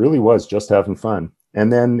fun. Yeah, it really was just having fun.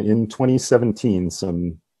 And then in 2017,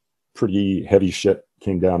 some pretty heavy shit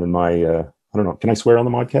came down in my, I don't know, can I swear on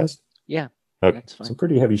the modcast? Yeah, okay. That's fine. Some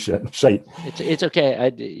pretty heavy shite. It's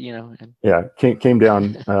okay. Yeah, came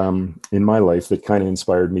down in my life that kind of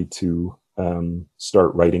inspired me to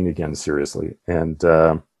start writing again seriously. And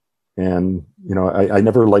I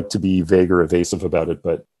never like to be vague or evasive about it,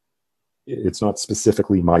 but it's not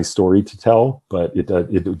specifically my story to tell, but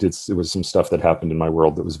it was some stuff that happened in my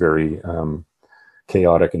world that was very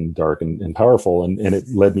chaotic and dark and powerful. And it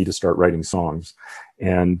led me to start writing songs.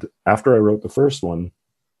 And after I wrote the first one,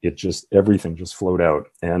 everything just flowed out.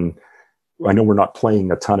 And I know we're not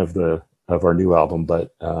playing a ton of our new album,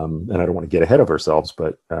 but and I don't want to get ahead of ourselves,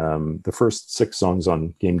 but the first 6 songs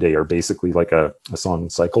on Game Day are basically like a song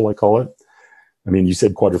cycle, I call it. I mean, you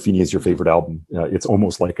said Quadrophenia is your favorite album. It's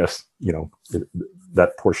almost like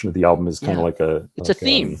that portion of the album is kind of like a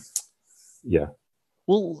theme. Yeah.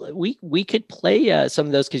 Well, we could play some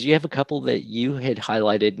of those because you have a couple that you had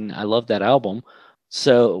highlighted, and I love that album.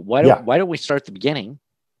 So why don't we start at the beginning?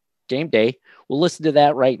 Game Day. We'll listen to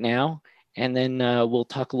that right now. And then we'll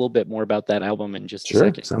talk a little bit more about that album in just a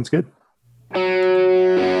second. Sounds good.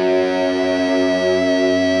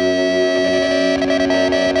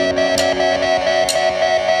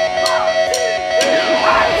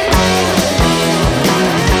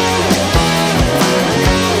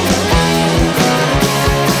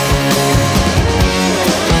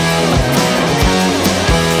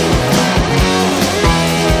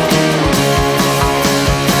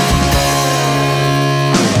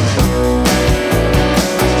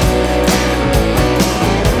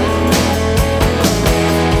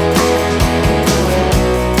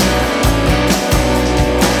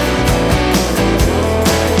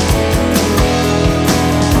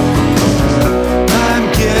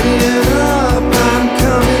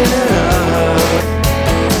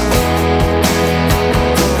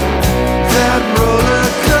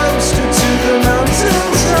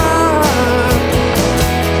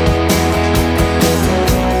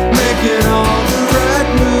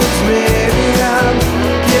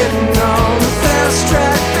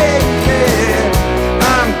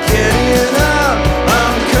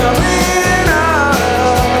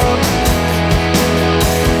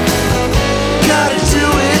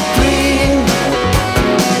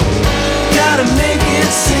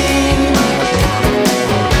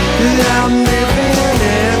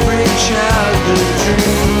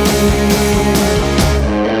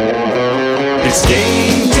 It's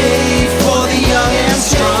game day for the young and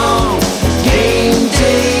strong. Game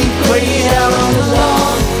day, play it out on the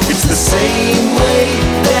lawn. It's the same way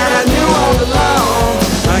that I knew all along.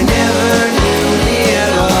 I never knew me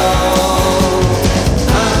at all.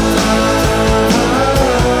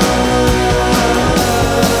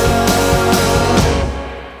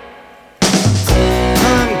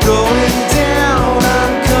 I'm going down,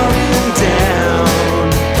 I'm coming down.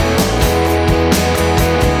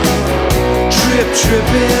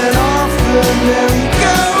 Tripping off the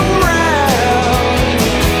merry-go-round.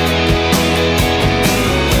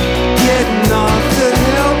 Getting off the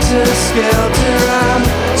helter-skelter. I'm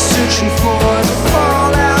searching for the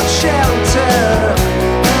fallout shelter.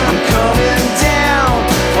 I'm coming down,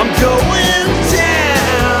 I'm going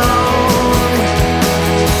down.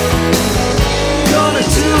 Gonna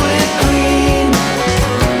do it clean.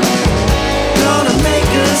 Gonna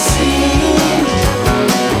make a scene.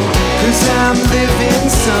 'Cause I'm living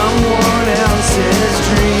someone else's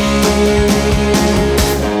dream.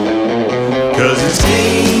 'Cause it's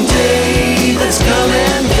game day that's come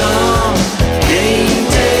and gone. Game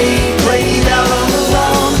day played out on the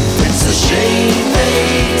lawn. It's a shame they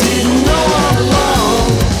didn't know all along.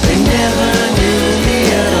 They never knew me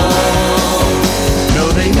at all. No,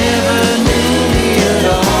 they never knew me at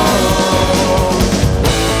all.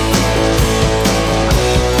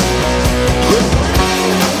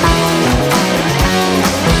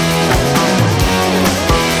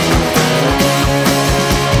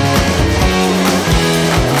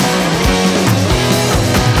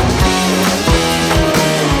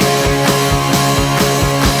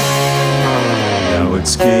 Now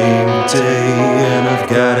it's game day and I've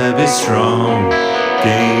gotta be strong.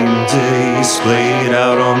 Game day's played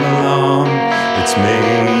out on the lawn. It's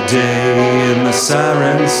May Day and the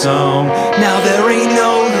siren song. Now there ain't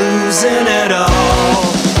no losing at all.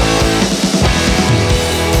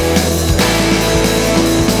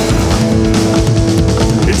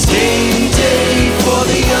 It's game day for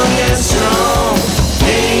the young and strong.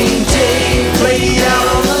 Game day played out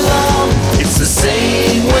on the lawn. It's the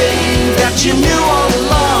same way that you knew all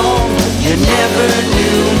along. You never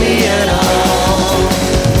knew me at all.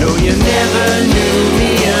 No, you never knew me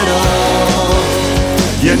at all.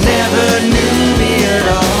 You never knew me at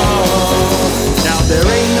all. Now there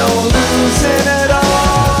ain't no losing at all.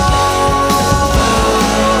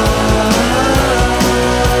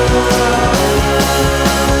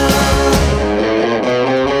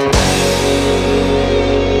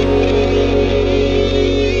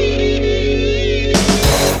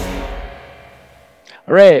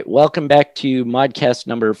 All right, welcome back to Modcast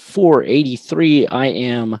number 483. I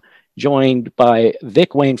am joined by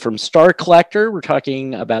Vic Wayne from Star Collector. We're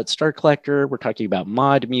talking about Star Collector. We're talking about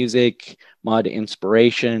mod music, mod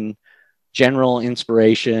inspiration, general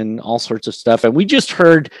inspiration, all sorts of stuff. And we just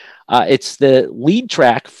heard it's the lead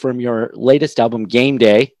track from your latest album, Game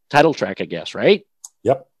Day, title track, I guess, right?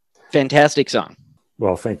 Yep. Fantastic song.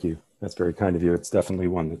 Well, thank you. That's very kind of you. It's definitely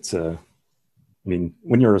one that's, I mean,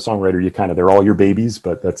 when you're a songwriter, they're all your babies,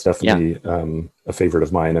 but that's definitely a favorite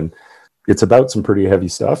of mine. And it's about some pretty heavy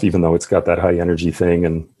stuff, even though it's got that high energy thing.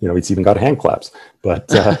 And, it's even got hand claps, but,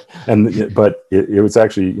 but it was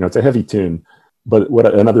actually, it's a heavy tune. But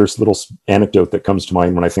another little anecdote that comes to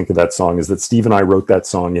mind when I think of that song is that Steve and I wrote that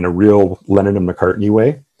song in a real Lennon and McCartney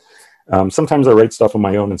way. Sometimes I write stuff on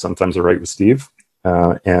my own and sometimes I write with Steve.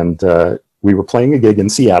 We were playing a gig in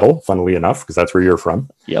Seattle, funnily enough, because that's where you're from.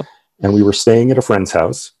 Yep. And we were staying at a friend's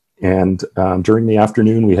house. And during the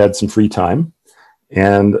afternoon, we had some free time.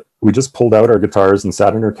 And we just pulled out our guitars and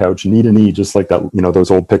sat on our couch, knee to knee, just like that, those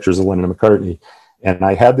old pictures of Lennon and McCartney. And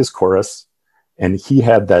I had this chorus, and he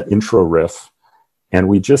had that intro riff. And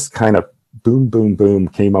we just kind of boom, boom, boom,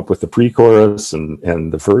 came up with the pre-chorus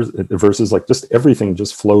and the verses, like just everything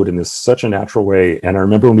just flowed in this such a natural way. And I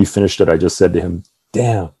remember when we finished it, I just said to him,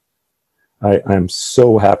 damn, I'm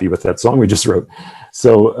so happy with that song we just wrote.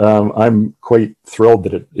 So I'm quite thrilled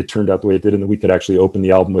that it turned out the way it did and that we could actually open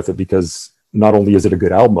the album with it, because not only is it a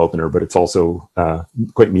good album opener, but it's also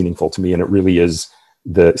quite meaningful to me. And it really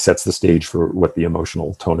sets the stage for what the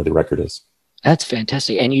emotional tone of the record is. That's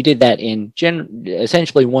fantastic. And you did that in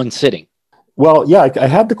essentially one sitting. Well, yeah, I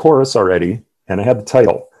had the chorus already and I had the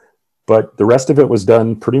title, but the rest of it was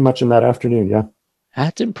done pretty much in that afternoon. Yeah.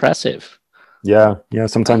 That's impressive. Yeah.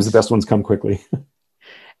 Sometimes the best ones come quickly.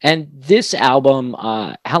 And this album,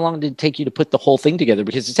 how long did it take you to put the whole thing together?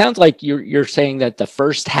 Because it sounds like you're saying that the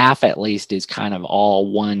first half, at least, is kind of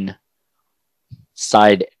all one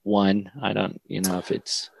side one. I don't, if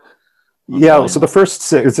it's. Yeah, so the first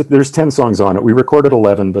 6, there's 10 songs on it. We recorded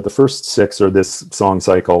 11, but the first 6 are this song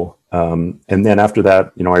cycle. And then after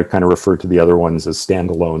that, I kind of refer to the other ones as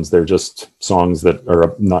standalones. They're just songs that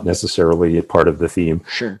are not necessarily a part of the theme.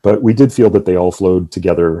 Sure. But we did feel that they all flowed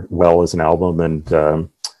together well as an album.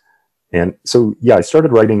 And so, yeah, I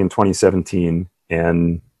started writing in 2017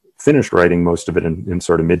 and finished writing most of it in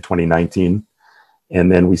sort of mid 2019. And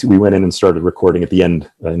then we went in and started recording at the end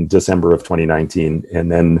in December of 2019. And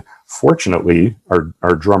then fortunately,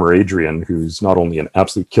 our drummer, Adrian, who's not only an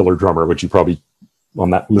absolute killer drummer, which you probably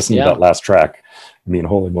listening to that last track, I mean,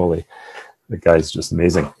 holy moly, the guy's just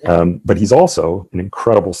amazing. But he's also an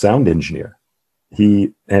incredible sound engineer.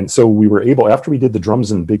 And so we were able, after we did the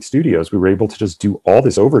drums in big studios, we were able to just do all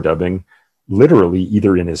this overdubbing literally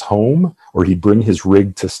either in his home, or he'd bring his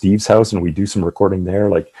rig to Steve's house and we'd do some recording there.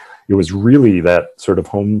 Like, it was really that sort of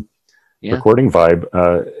home recording vibe.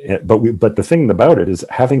 But the thing about it is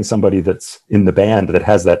having somebody that's in the band that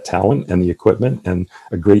has that talent and the equipment and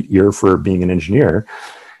a great ear for being an engineer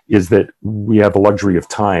is that we have the luxury of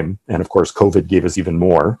time. And of course, COVID gave us even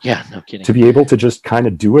more. Yeah, no kidding. To be able to just kind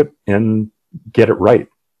of do it and get it right.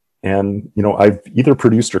 And, I've either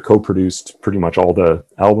produced or co-produced pretty much all the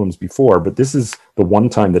albums before, but this is the one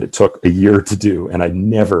time that it took a year to do. And I'd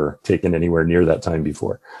never taken anywhere near that time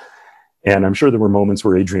before. And I'm sure there were moments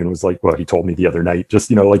where Adrian was like, well, he told me the other night,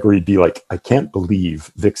 just, like where he'd be like, I can't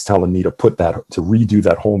believe Vic's telling me to redo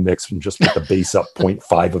that whole mix and just put the bass up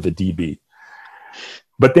 0.5 of a dB.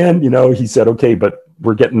 But then, he said, okay, but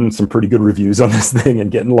we're getting some pretty good reviews on this thing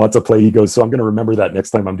and getting lots of play. He goes, so I'm going to remember that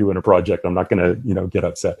next time I'm doing a project. I'm not going to, get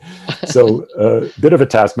upset. So a bit of a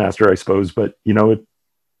taskmaster, I suppose. But,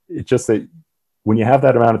 it's just that when you have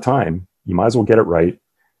that amount of time, you might as well get it right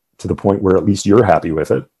to the point where at least you're happy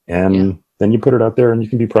with it. And then you put it out there and you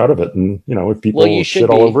can be proud of it. And, if people shit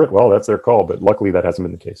all over it, well, that's their call. But luckily that hasn't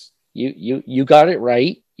been the case. You got it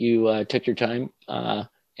right. You took your time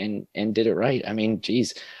and did it right. I mean,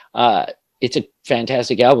 geez, it's a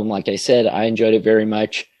fantastic album. Like I said, I enjoyed it very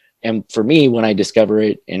much. And for me, when I discover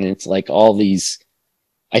it, and it's like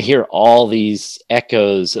I hear all these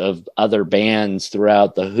echoes of other bands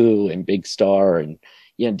throughout the Who and Big Star and,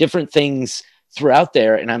 different things throughout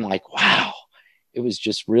there. And I'm like, wow, it was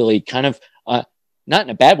just really kind of, not in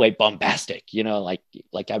a bad way, bombastic,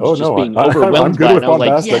 like I was being overwhelmed by it. I was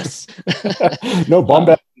like, yes. No,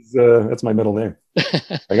 bombast is, that's my middle name.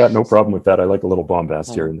 I got no problem with that. I like a little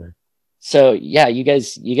bombast here and there. So yeah, you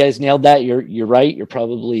guys nailed that. You're right. You're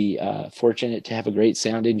probably fortunate to have a great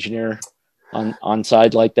sound engineer on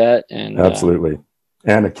side like that. And absolutely.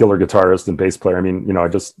 And a killer guitarist and bass player. I mean,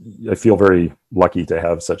 I feel very lucky to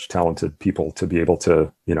have such talented people to be able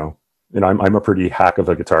to, I'm a pretty hack of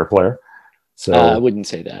a guitar player. So I wouldn't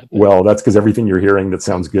say that. But. Well, that's because everything you're hearing that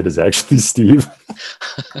sounds good is actually Steve.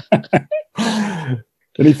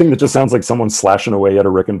 Anything that just sounds like someone slashing away at a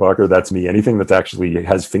Rickenbacker, that's me. Anything that actually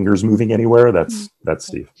has fingers moving anywhere, that's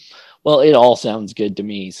Steve. Well, it all sounds good to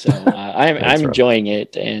me. So I'm enjoying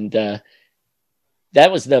it. And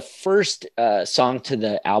that was the first song to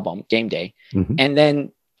the album, Game Day. Mm-hmm. And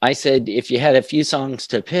then I said, if you had a few songs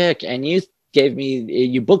to pick, and you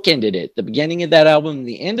bookended it, the beginning of that album,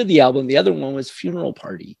 the end of the album, the other one was Funeral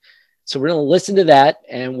Party. So we're going to listen to that,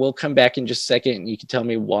 and we'll come back in just a second, and you can tell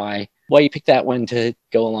me why you picked that one to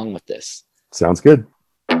go along with this. Sounds good.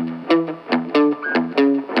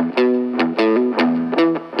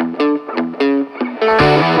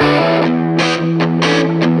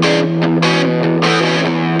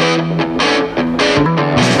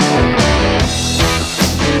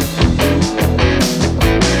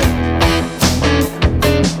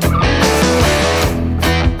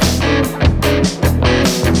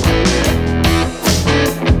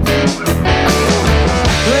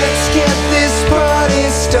 Let's get this party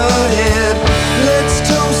started. Let's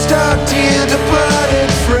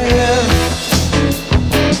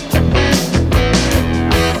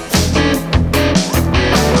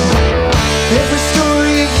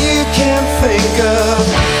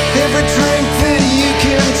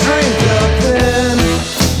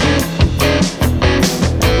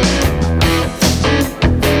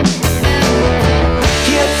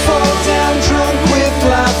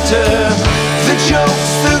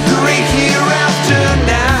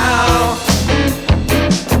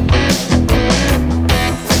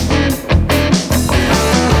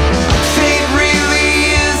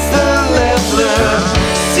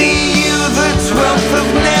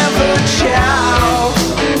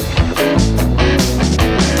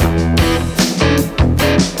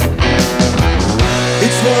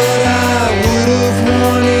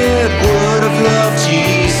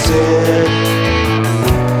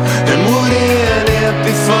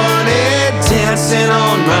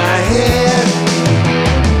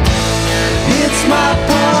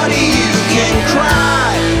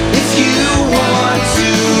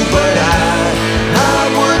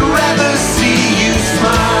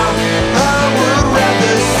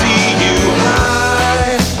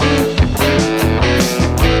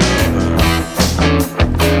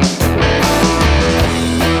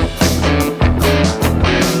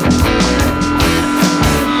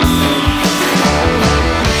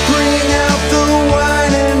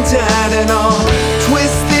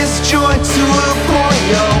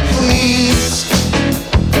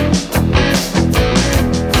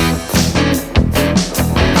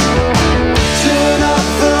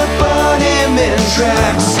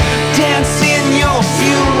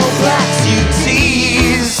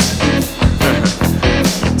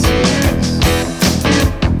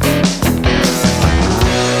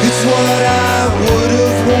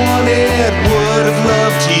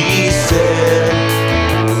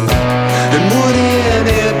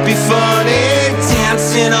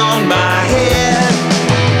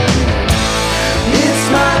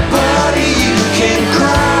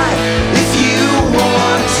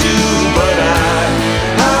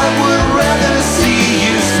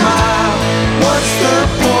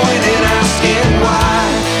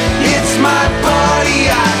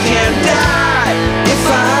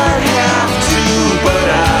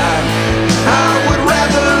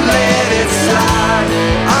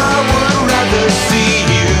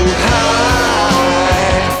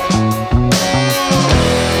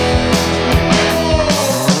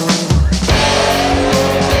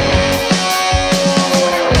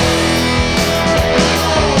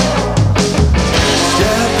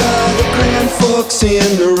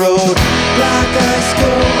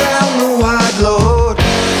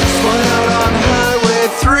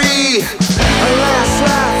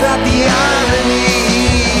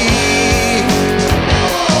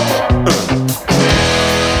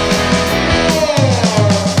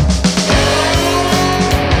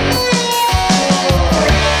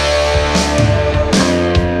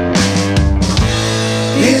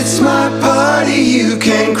you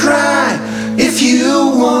can cry if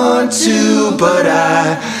you want to, but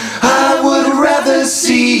I would rather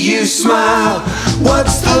see you smile.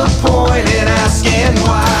 What's the point in asking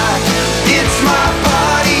why? It's my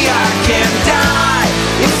body, I can die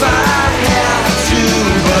if I have to,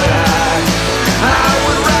 but I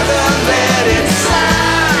would rather let it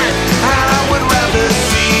slide. I would rather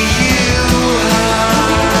see you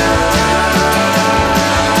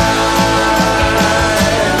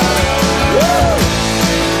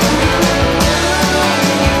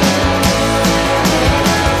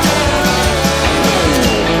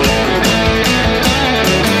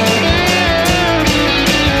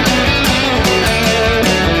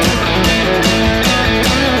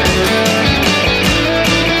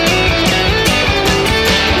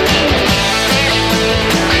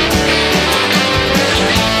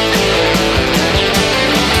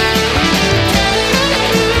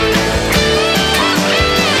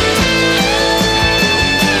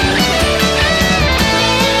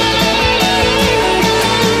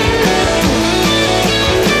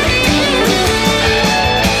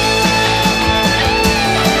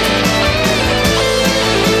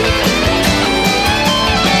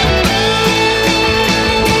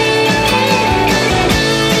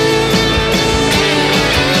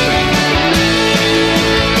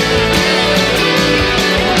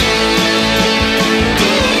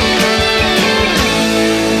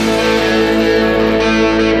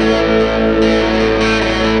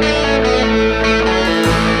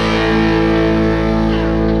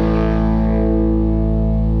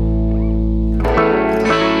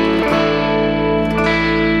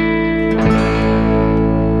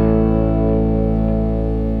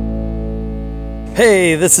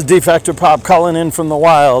Hey, this is D-Factor Pop calling in from the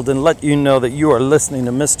wild and let you know that you are listening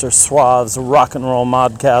to Mr. Suave's Rock and Roll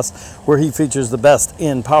Modcast, where he features the best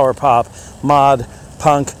in power pop, mod,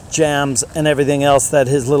 punk, jams, and everything else that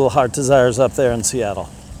his little heart desires up there in Seattle.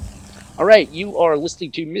 All right, you are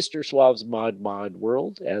listening to Mr. Suave's Mod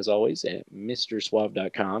World, as always, at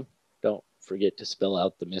MrSuave.com. Don't forget to spell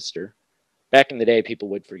out the Mr. Back in the day, people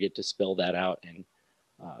would forget to spell that out and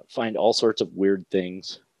find all sorts of weird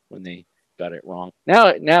things when they got it wrong.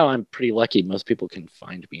 Now I'm pretty lucky. Most people can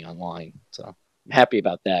find me online, so I'm happy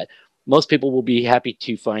about that. Most people will be happy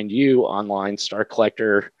to find you online, Star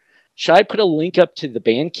Collector. Should I put a link up to the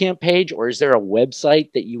Bandcamp page, or is there a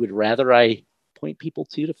website that you would rather I point people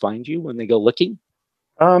to find you when they go looking?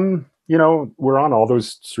 You know, we're on all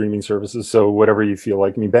those streaming services, so whatever you feel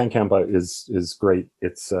like. I mean, Bandcamp is great.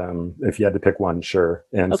 It's if you had to pick one, sure.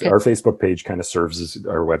 And Okay. our Facebook page kind of serves as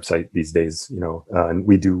our website these days, you know, and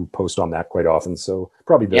we do post on that quite often. So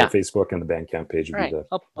probably the Yeah. Facebook and the Bandcamp page would All right, be the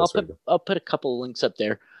I'll best way to go. I'll put a couple of links up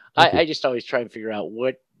there. Thank you. I just always try and figure out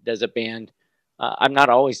what does a band. I'm not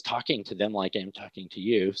always talking to them like I'm talking to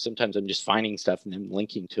you. Sometimes I'm just finding stuff and then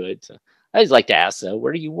linking to it. So I always like to ask, though,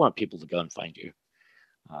 where do you want people to go and find you?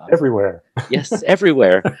 Everywhere. Yes,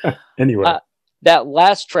 everywhere. Anywhere. That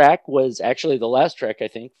last track was actually the last track, I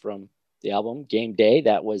think, from the album Game Day.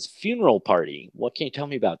 That was Funeral Party. What can you tell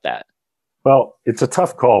me about that? Well, it's a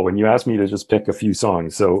tough call when you ask me to just pick a few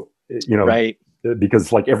songs. So, you know, Right.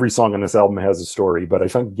 because like every song on this album has a story, but I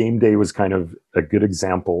think Game Day was kind of a good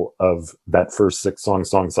example of that first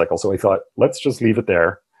 6-song cycle. So I thought, let's just leave it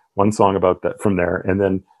there. One song about that from there. And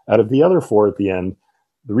then out of the other 4 at the end,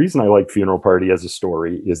 the reason I like Funeral Party as a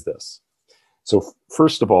story is this. So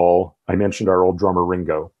first of all, I mentioned our old drummer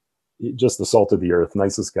Ringo, just the salt of the earth,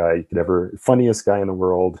 nicest guy you could ever, funniest guy in the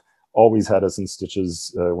world, always had us in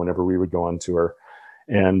stitches whenever we would go on tour.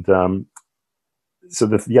 And so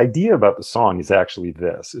the idea about the song is actually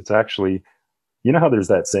this. It's actually, you know how there's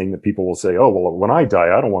that saying that people will say, oh, well, when I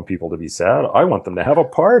die, I don't want people to be sad. I want them to have a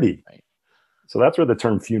party. Right. So that's where the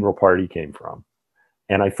term funeral party came from.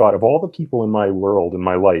 And I thought, of all the people in my world, in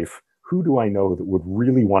my life, who do I know that would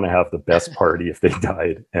really want to have the best party if they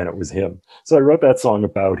died? And it was him. So I wrote that song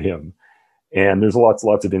about him. And there's lots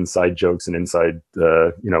of inside jokes and inside,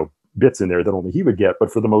 bits in there that only he would get.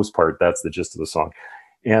 But for the most part, that's the gist of the song.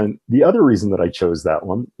 And the other reason that I chose that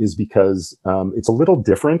one is because it's a little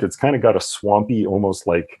different. It's kind of got a swampy, almost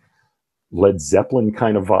like Led Zeppelin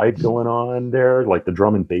kind of vibe going on there. Like the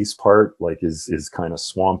drum and bass part is kind of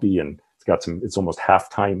swampy, and it's almost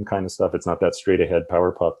halftime kind of stuff. It's not that straight ahead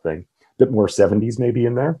power pop thing. A bit more 70s maybe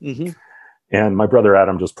in there. Mm-hmm. And my brother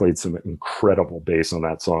Adam just played some incredible bass on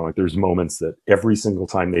that song. Like there's moments that every single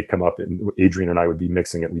time they'd come up and Adrian and I would be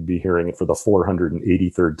mixing it, we'd be hearing it for the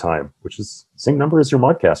 483rd time, which is the same number as your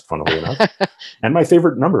Modcast, funnily enough. And my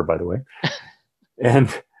favorite number, by the way.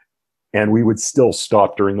 And we would still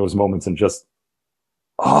stop during those moments and just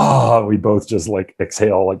oh, we both just like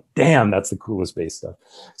exhale, like, damn, that's the coolest bass stuff.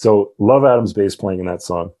 So love Adam's bass playing in that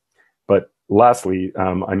song. But lastly,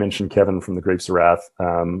 I mentioned Kevin from the Grapes of Wrath.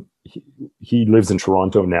 He lives in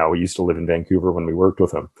Toronto now. We used to live in Vancouver when we worked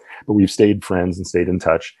with him, but we've stayed friends and stayed in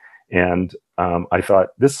touch. And I thought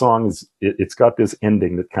this song it's got this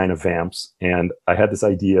ending that kind of vamps. And I had this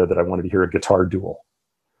idea that I wanted to hear a guitar duel.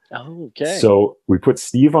 Oh, okay. So we put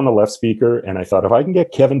Steve on the left speaker, and I thought if I can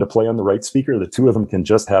get Kevin to play on the right speaker, the two of them can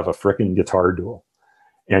just have a frickin' guitar duel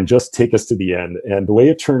and just take us to the end. And the way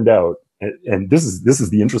it turned out, and this is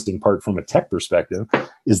the interesting part from a tech perspective,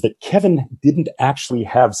 is that Kevin didn't actually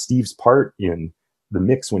have Steve's part in the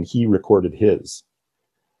mix when he recorded his.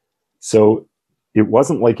 So it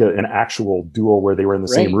wasn't like an actual duel where they were in the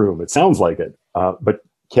same room. It sounds like it. But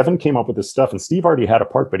Kevin came up with this stuff, and Steve already had a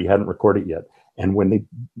part, but he hadn't recorded it yet. And when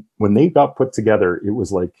they got put together, it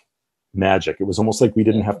was like magic. It was almost like we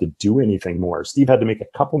didn't have to do anything more. Steve had to make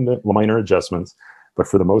a couple minor adjustments, but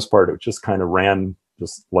for the most part, it just kind of ran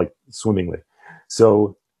just like swimmingly.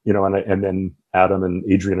 So, you know, and then Adam and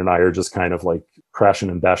Adrian and I are just kind of like crashing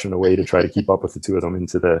and bashing away to try to keep up with the two of them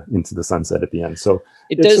into the sunset at the end. So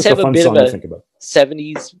it does have a bit of a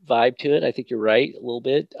 70s vibe to it. I think you're right, a little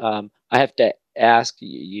bit. I have to ask,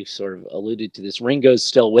 you sort of alluded to this. Ringo's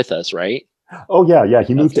still with us, right? Oh yeah.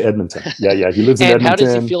 He moved to Edmonton. Yeah. He lives in Edmonton. And how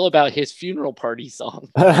does he feel about his funeral party song?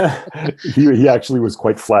 he actually was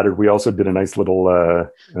quite flattered. We also did a nice little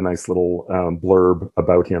blurb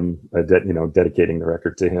about him, dedicating the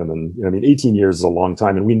record to him. And I mean, 18 years is a long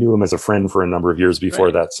time, and we knew him as a friend for a number of years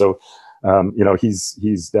before that. So,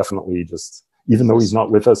 he's definitely just, even though he's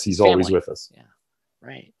not with us, he's family. Always with us. Yeah,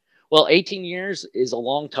 right. Well, 18 years is a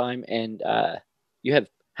long time, and you have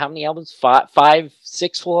how many albums?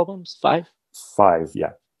 6 full albums? 5? 5,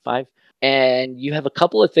 yeah. 5. And you have a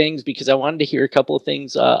couple of things, because I wanted to hear a couple of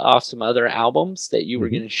things off some other albums that you were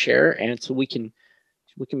going to share, and so we can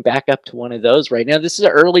back up to one of those right now. This is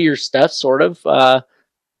earlier stuff, sort of.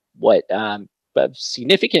 But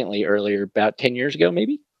significantly earlier, about 10 years ago,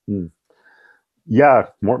 maybe. Yeah,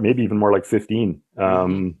 maybe even more like 15.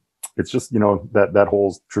 It's just, that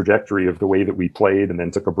whole trajectory of the way that we played and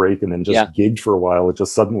then took a break and then just gigged for a while. It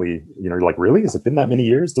just suddenly, you're like, really? Has it been that many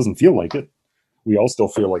years? Doesn't feel like it. We all still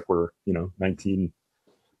feel like we're, 19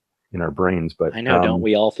 in our brains, but I know, don't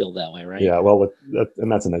we all feel that way, right? Yeah. Well,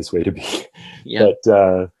 and that's a nice way to be. Yeah.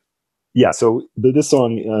 But so this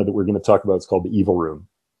song that we're going to talk about is called The Evil Room.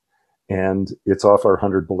 And it's off our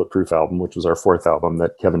 100 Bulletproof album, which was our 4th album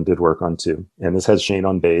that Kevin did work on too. And this has Shane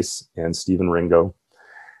on bass and Steve and Ringo.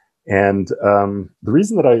 And the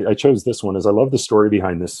reason that I chose this one is I love the story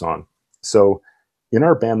behind this song. So in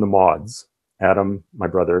our band, The Mods, Adam, my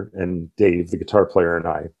brother, and Dave, the guitar player, and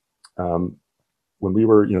I, when we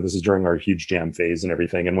were, this is during our huge jam phase and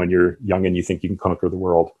everything. And when you're young and you think you can conquer the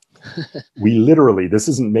world, we literally, this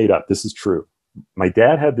isn't made up, this is true. My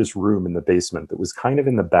dad had this room in the basement that was kind of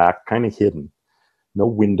in the back, kind of hidden, no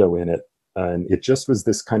window in it. And it just was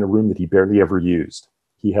this kind of room that he barely ever used.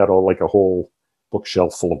 He had a whole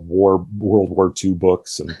bookshelf full of World War II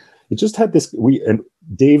books. And it just had this, and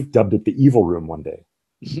Dave dubbed it the evil room one day.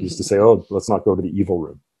 He used to say, oh, let's not go to the evil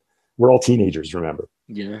room. We're all teenagers, remember?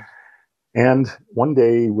 Yeah. And one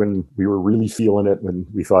day when we were really feeling it, when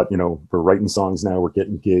we thought, we're writing songs now, we're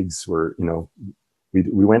getting gigs,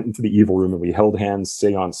 we went into the evil room and we held hands,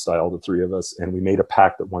 seance style, the three of us, and we made a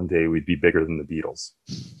pact that one day we'd be bigger than the Beatles.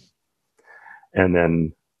 And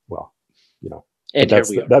then, and that's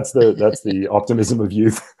here we are. That's the optimism of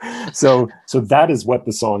youth. So that is what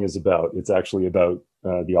the song is about. It's actually about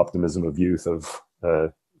the optimism of youth of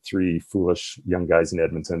 3 foolish young guys in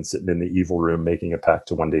Edmonton sitting in the evil room making a pact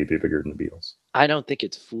to one day be bigger than the Beatles. I don't think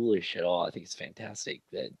it's foolish at all. I think it's fantastic.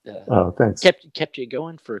 That oh, thanks. Kept you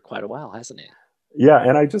going for quite a while, hasn't it? Yeah,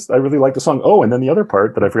 and I really like the song. Oh, and then the other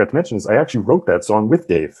part that I forgot to mention is I actually wrote that song with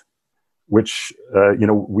Dave, which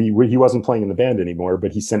he wasn't playing in the band anymore,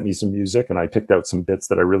 but he sent me some music and I picked out some bits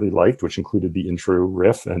that I really liked, which included the intro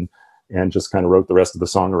riff and just kind of wrote the rest of the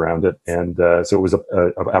song around it. And so it was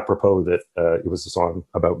apropos that it was a song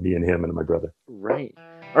about me and him and my brother. Right.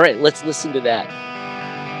 All right, let's listen to that.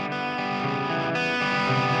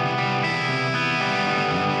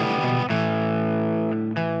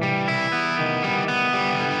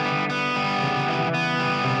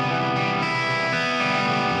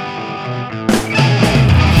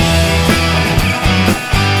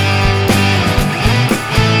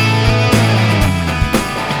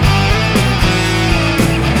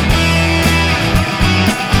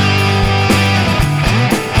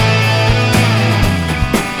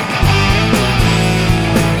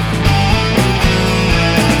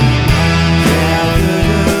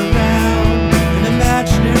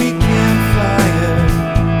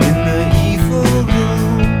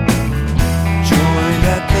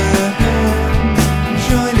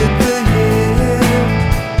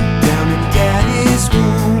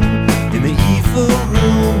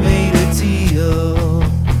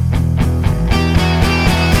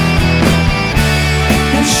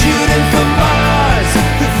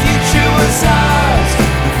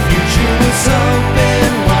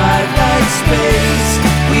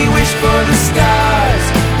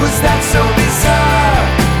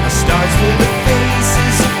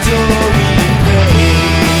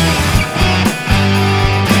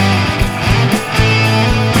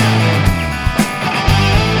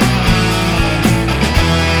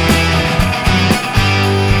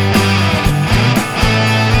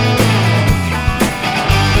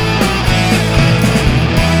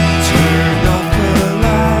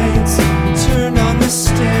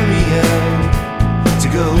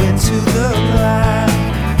 into the black.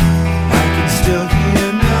 I can still hear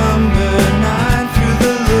number 9 through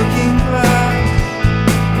the looking glass.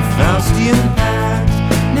 The Faustian pact,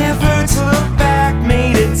 never to look back,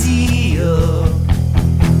 made a deal.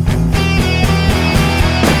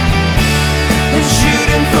 And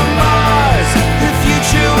shooting for Mars, the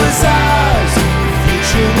future was ours. The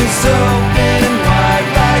future was open, wide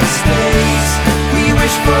like space. We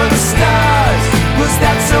wish for the stars, was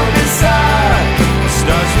that so bizarre? The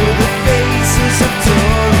stars were the faces of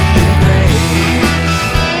Dorian Gray.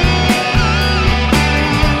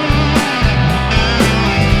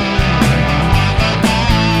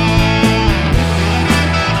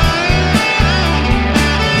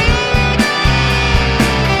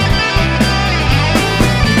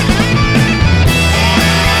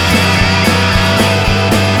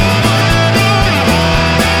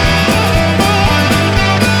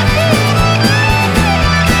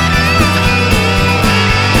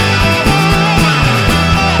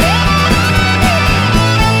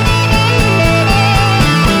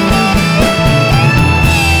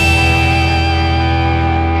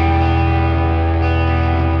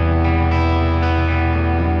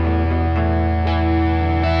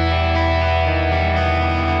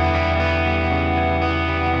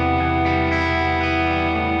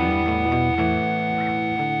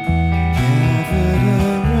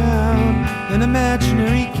 Gathered around an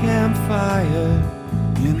imaginary campfire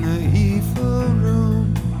in the evil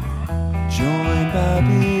room, joined by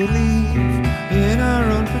belief in our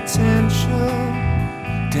own potential.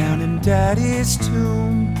 Down in Daddy's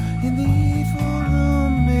tomb, in the evil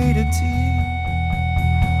room, made a deal.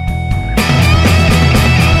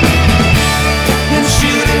 And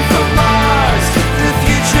shooting for Mars, the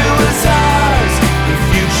future was ours. The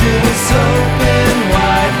future was open,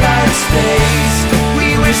 wide like space.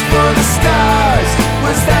 We wished for the stars,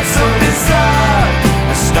 was that so bizarre?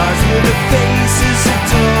 The stars were the faces of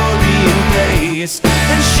Dorian Grace.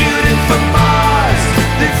 And shooting for Mars,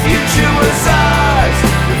 the future was ours.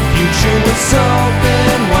 The future was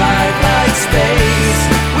open, wide like space.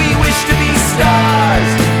 We wish to be stars,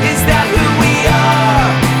 is that who we are?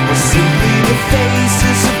 Or simply the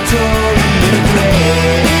faces of Dorian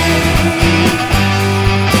Gray?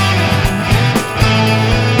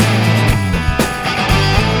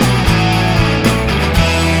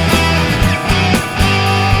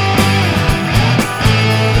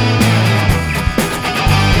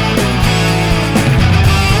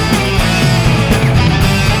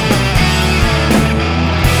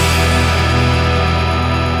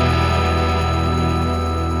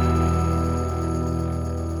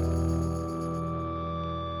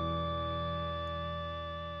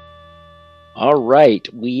 All right,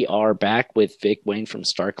 we are back with Vic Wayne from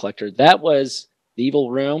Star Collector. That was The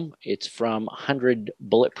Evil Room. It's from 100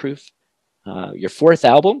 Bulletproof, your 4th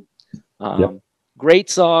album. Great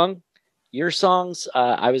song. Your songs,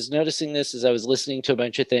 I was noticing this as I was listening to a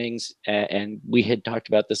bunch of things, and we had talked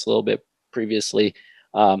about this a little bit previously.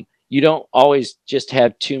 You don't always just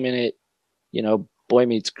have 2-minute, boy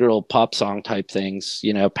meets girl pop song type things,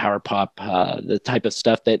 power pop, the type of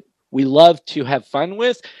stuff that we love to have fun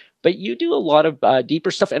with. But you do a lot of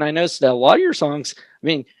deeper stuff. And I noticed that a lot of your songs,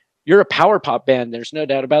 you're a power pop band. There's no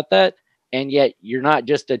doubt about that. And yet you're not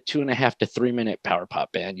just a 2.5 to 3 minute power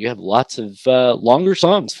pop band. You have lots of longer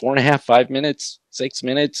songs, 4.5, 5 minutes, 6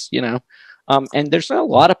 minutes, and there's not a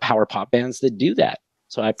lot of power pop bands that do that.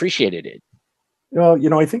 So I appreciated it. Well,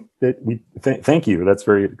 I think that thank you. That's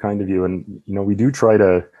very kind of you. And, we do try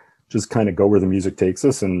to just kind of go where the music takes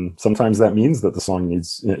us. And sometimes that means that the song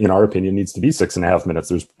needs, in our opinion, needs to be 6.5 minutes.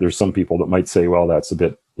 There's some people that might say, well, that's a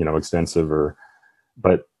bit, extensive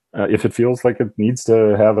but if it feels like it needs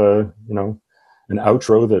to have an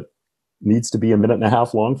outro that needs to be 1.5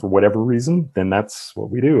 minutes long for whatever reason, then that's what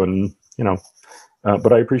we do. And,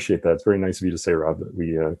 but I appreciate that. It's very nice of you to say, Rob, that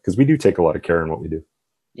because we do take a lot of care in what we do.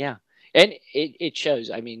 Yeah. And it shows.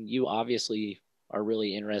 You obviously are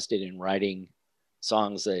really interested in writing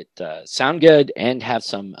songs that sound good and have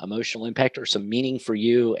some emotional impact or some meaning for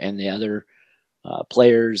you and the other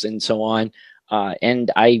players and so on.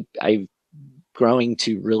 And I'm growing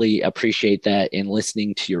to really appreciate that in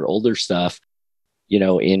listening to your older stuff,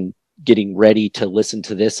 in getting ready to listen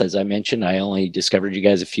to this. As I mentioned, I only discovered you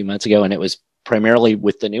guys a few months ago, and it was primarily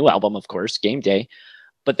with the new album, of course, Game Day.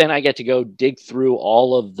 But then I get to go dig through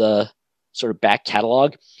all of the sort of back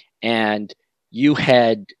catalog, and you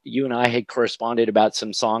and I had corresponded about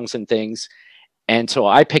some songs and things. And so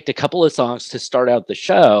I picked a couple of songs to start out the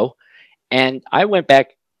show, and I went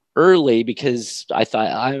back early because I thought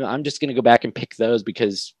I'm just going to go back and pick those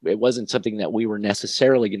because it wasn't something that we were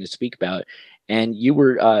necessarily going to speak about. And you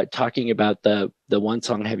were talking about the one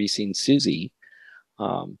song, Have You Seen Susie?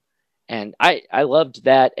 And I loved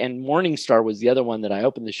that. And Morning Star was the other one that I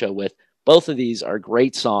opened the show with. Both of these are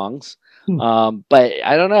great songs. But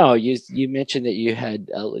I don't know. You mentioned that you had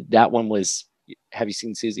that one was Have You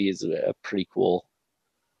Seen Susie is a pretty cool,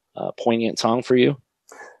 poignant song for you.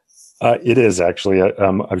 It is actually. I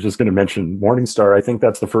was just going to mention Morning Star. I think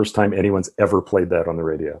that's the first time anyone's ever played that on the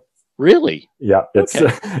radio. Really? Yeah, it's.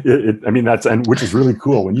 Okay. I mean, which is really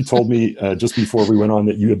cool. When you told me just before we went on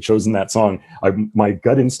that you had chosen that song, my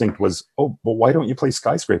gut instinct was, oh, well, why don't you play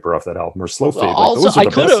Skyscraper off that album or Slow Fade? Also,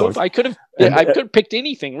 I could have picked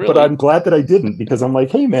anything really. But I'm glad that I didn't, because I'm like,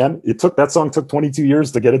 hey man, that song took 22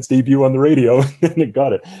 years to get its debut on the radio, and it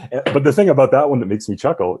got it. But the thing about that one that makes me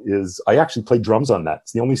chuckle is I actually played drums on that.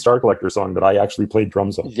 It's the only Star Collector song that I actually played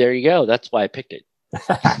drums on. There you go. That's why I picked it.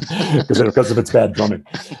 because of its bad drumming.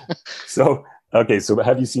 So Have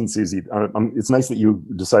You Seen Susie? It's nice that you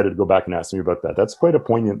decided to go back and ask me about that. That's quite a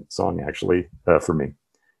poignant song, actually, for me.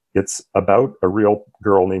 It's about a real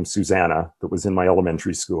girl named Susanna that was in my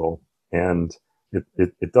elementary school, and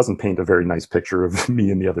it doesn't paint a very nice picture of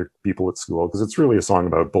me and the other people at school, because it's really a song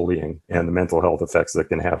about bullying and the mental health effects that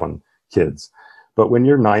can have on kids. But when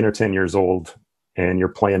you're 9 or 10 years old and you're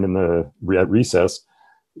playing in the recess,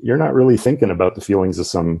 you're not really thinking about the feelings of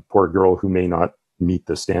some poor girl who may not meet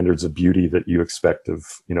the standards of beauty that you expect of,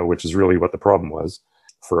 which is really what the problem was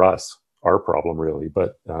for us, our problem really.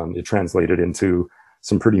 But it translated into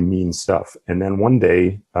some pretty mean stuff. And then one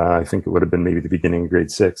day, I think it would have been maybe the beginning of grade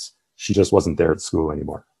 6, she just wasn't there at school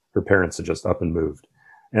anymore. Her parents had just up and moved.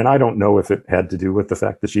 And I don't know if it had to do with the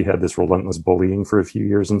fact that she had this relentless bullying for a few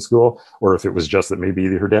years in school, or if it was just that maybe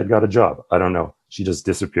her dad got a job. I don't know. She just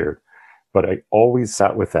disappeared. But I always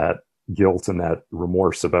sat with that guilt and that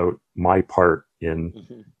remorse about my part in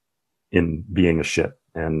being a shit.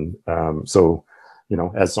 And so,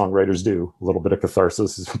 as songwriters do, a little bit of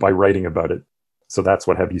catharsis by writing about it. So that's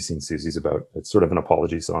what Have You Seen Susie's about. It's sort of an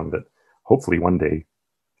apology song that hopefully one day,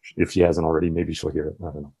 if she hasn't already, maybe she'll hear it.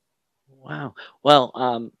 I don't know. Wow.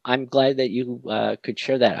 Well, I'm glad that you could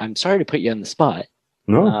share that. I'm sorry to put you on the spot.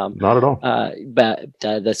 No, not at all. But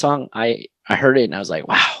the song, I heard it and I was like,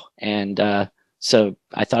 wow. And so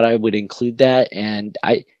I thought I would include that. And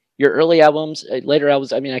your early albums, later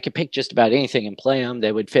albums, I mean, I could pick just about anything and play them.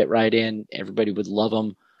 They would fit right in. Everybody would love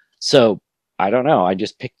them. So I don't know. I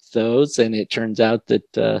just picked those, and it turns out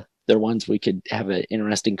that they're ones we could have an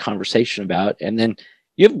interesting conversation about. And then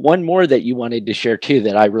you have one more that you wanted to share too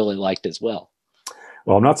that I really liked as well.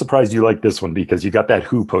 Well, I'm not surprised you like this one, because you got that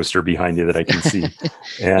Who poster behind you that I can see.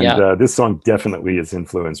 And this song definitely is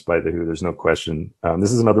influenced by the Who. There's no question.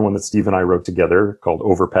 This is another one that Steve and I wrote together called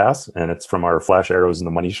Overpass. And it's from our Flash Arrows and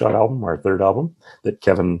the Money Shot album, our third album that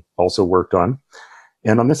Kevin also worked on.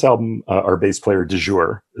 And on this album, our bass player de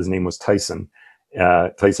jour, his name was Tyson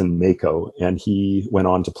Mako. And he went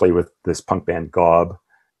on to play with this punk band Gob,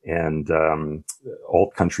 and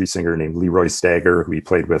alt country singer named Leroy Stagger, who he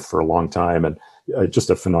played with for a long time, and just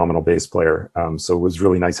a phenomenal bass player. So it was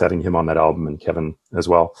really nice having him on that album, and Kevin as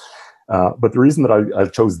well. But the reason that I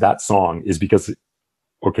chose that song is because,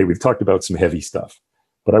 okay, we've talked about some heavy stuff,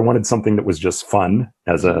 but I wanted something that was just fun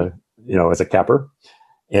as a capper.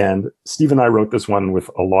 And Steve and I wrote this one with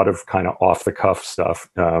a lot of kind of off the cuff stuff.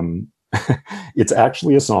 It's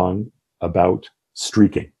actually a song about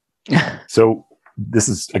streaking. So this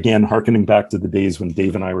is, again, hearkening back to the days when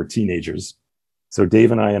Dave and I were teenagers. So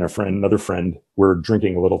Dave and I and another friend were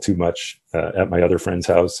drinking a little too much at my other friend's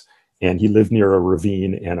house. And he lived near a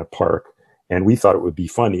ravine and a park. And we thought it would be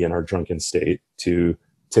funny in our drunken state to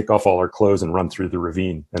take off all our clothes and run through the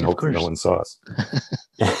ravine and hope that no one saw us.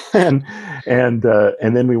 and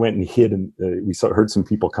then we went and hid, and we heard some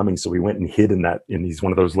people coming. So we went and hid in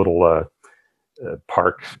one of those little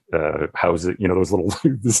park houses, those little,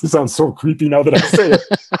 this sounds so creepy now that I say it.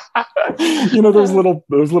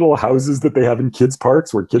 Those little houses that they have in kids'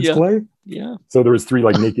 parks where kids play. Yeah. So there was 3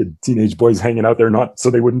 like naked teenage boys hanging out there, not so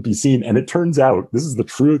they wouldn't be seen. And it turns out, this is the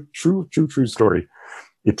true story.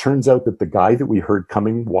 It turns out that the guy that we heard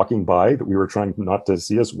walking by, that we were trying not to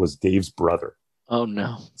see us, was Dave's brother. Oh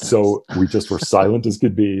no. So we just were silent as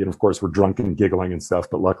could be. And of course we're drunk and giggling and stuff,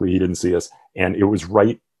 but luckily he didn't see us. And it was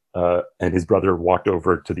right. And his brother walked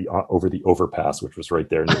over to over the overpass, which was right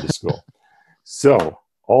there near the school. So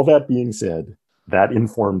all that being said, that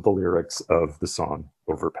informed the lyrics of the song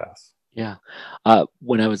Overpass. Yeah.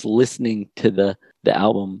 When I was listening to the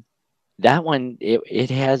album, that one, it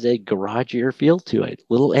has a garagier feel to it,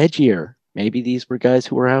 a little edgier. maybe these were guys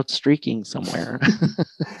who were out streaking somewhere.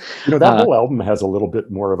 That whole album has a little bit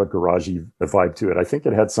more of a garagey vibe to it. I think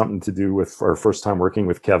it had something to do with our first time working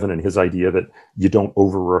with Kevin and his idea that you don't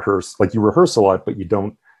over rehearse. Like, you rehearse a lot, but you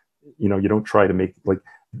don't try to make, like,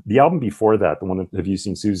 the album before that, the one that Have You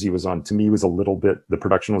Seen Susie was on, to me was a little bit, the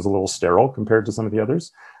production was a little sterile compared to some of the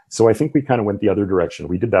others. So I think we kind of went the other direction.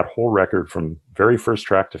 We did that whole record from very first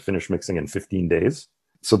track to finish mixing in 15 days.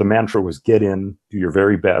 So the mantra was get in, do your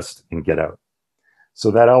very best, and get out.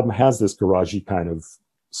 So that album has this garagey kind of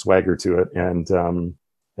swagger to it. And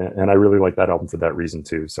I really like that album for that reason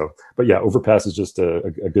too. So, but yeah, Overpass is just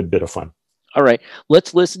a good bit of fun. All right,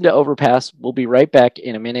 let's listen to Overpass. We'll be right back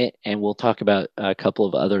in a minute, and we'll talk about a couple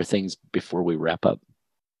of other things before we wrap up.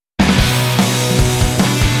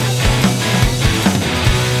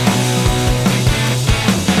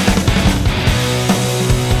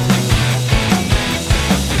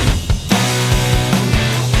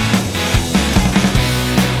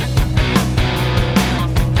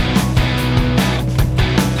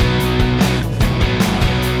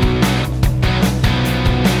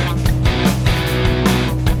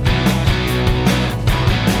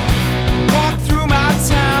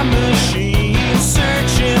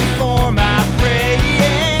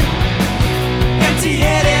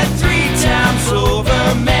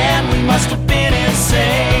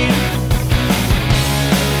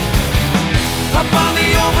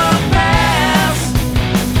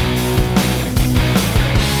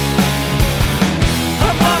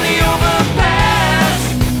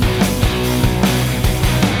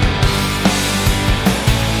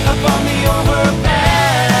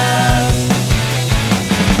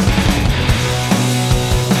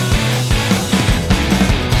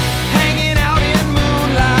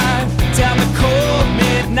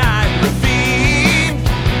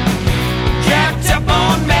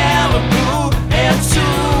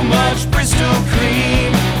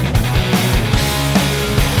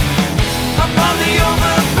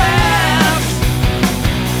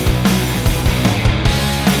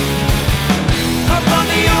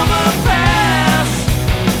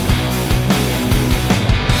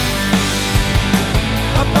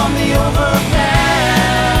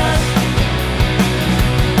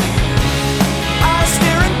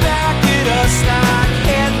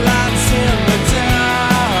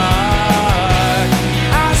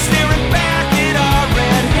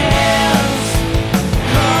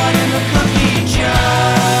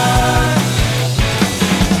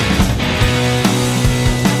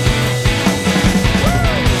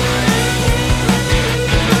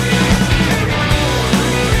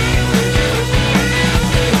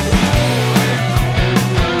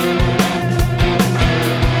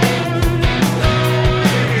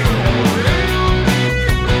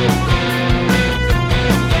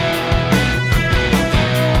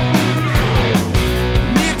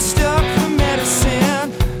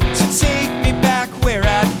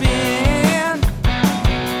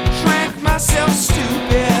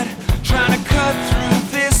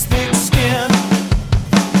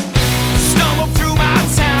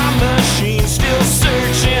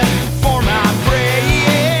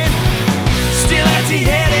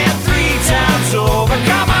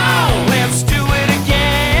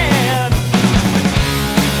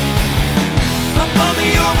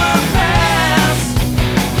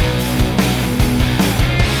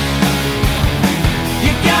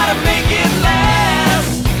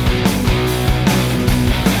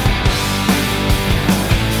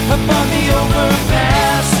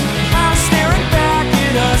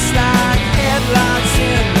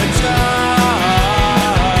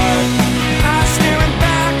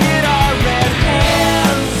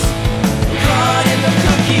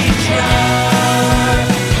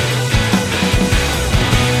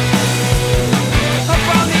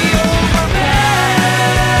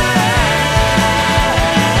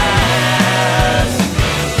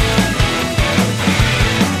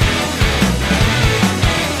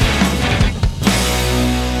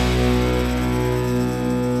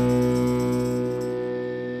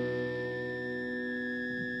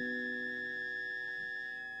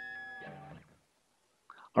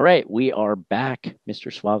 All right, we are back,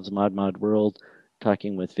 Mr. Suave's Mod World,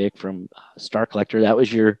 talking with Vic from Star Collector. That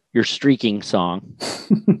was your streaking song.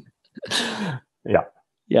 Yeah.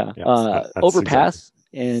 That's Overpass.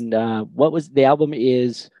 Exactly. And what was the album?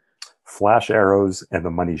 Is Flash Arrows and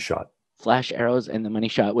the Money Shot. Flash Arrows and the Money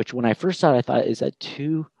Shot, which when I first saw it, I thought, is that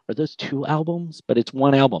two? Are those two albums? But it's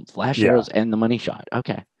one album, Flash Arrows and the Money Shot.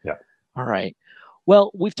 Okay. Yeah. All right.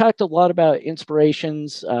 Well, we've talked a lot about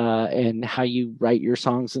inspirations and how you write your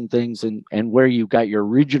songs and things, and where you got your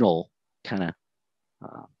original kind of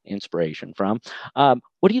inspiration from.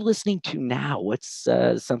 What are you listening to now? What's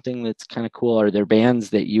something that's kind of cool? Are there bands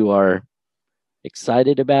that you are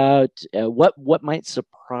excited about? What might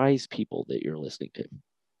surprise people that you're listening to?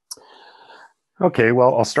 Okay,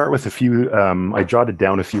 well, I'll start with a few. I jotted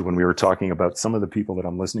down a few when we were talking about some of the people that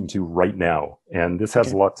I'm listening to right now. And this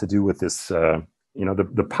has a lot to do with this,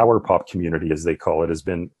 the power pop community, as they call it, has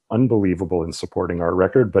been unbelievable in supporting our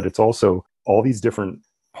record. But it's also all these different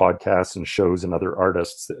podcasts and shows and other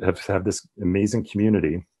artists that have this amazing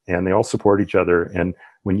community, and they all support each other. And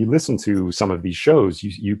when you listen to some of these shows,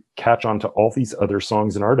 you catch on to all these other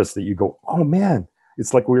songs and artists that you go, oh man,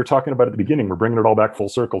 it's like we were talking about at the beginning. We're bringing it all back full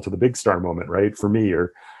circle to the Big Star moment, right? For me,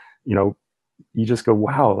 or, you just go,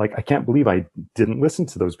 wow, like, I can't believe I didn't listen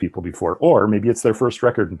to those people before. Or maybe it's their first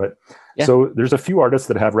record. But so there's a few artists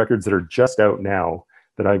that have records that are just out now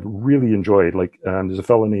that I've really enjoyed. Like there's a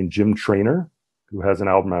fellow named Jim Traynor who has an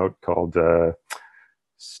album out called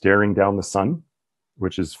Staring Down the Sun,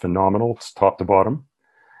 which is phenomenal, top to bottom.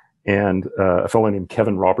 And a fellow named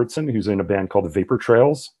Kevin Robertson, who's in a band called the Vapor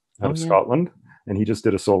Trails out of Scotland. And he just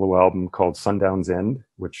did a solo album called Sundown's End,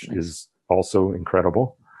 which is also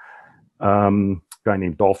incredible. A guy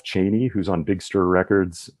named Dolph Chaney, who's on Big Stir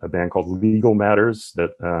Records, a band called Legal Matters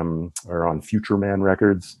that are on Future Man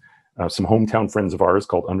Records. Some hometown friends of ours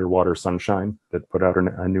called Underwater Sunshine that put out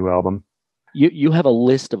a new album. You have a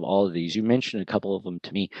list of all of these. You mentioned a couple of them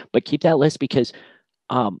to me, but keep that list because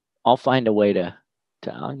I'll find a way to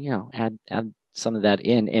add some of that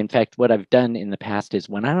in. In fact, what I've done in the past is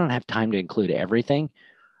when I don't have time to include everything,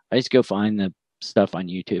 I just go find the stuff on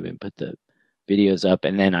YouTube and put the videos up,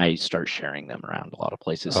 and then I start sharing them around a lot of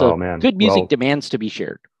places. So good music demands to be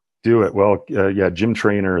shared. Do it. Well, Jim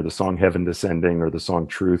Traynor, the song Heaven Descending, or the song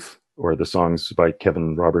Truth, or the songs by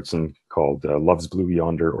Kevin Robertson called Love's Blue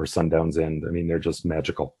Yonder or Sundown's End. I mean, they're just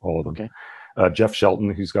magical, all of them. Okay. Jeff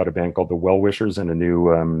Shelton, who's got a band called the Well Wishers and a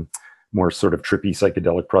new more sort of trippy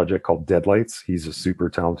psychedelic project called Deadlights. He's a super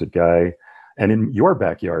talented guy. And in your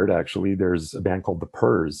backyard, actually, there's a band called the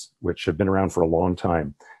Purrs, which have been around for a long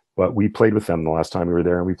time. But we played with them the last time we were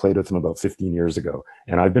there, and we played with them about 15 years ago.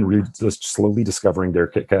 And I've been just slowly discovering their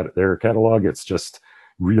catalog. It's just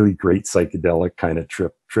really great psychedelic, kind of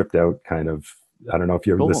tripped out kind of. I don't know if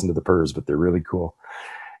you ever listened to the Purrs, but they're really cool.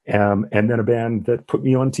 And then a band that put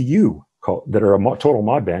me on to you, that are a total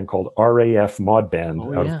mod band called RAF Mod Band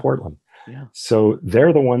out of Portland. Yeah. So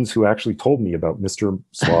they're the ones who actually told me about Mr.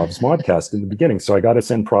 Suave's Modcast in the beginning. So I got to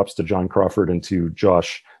send props to John Crawford and to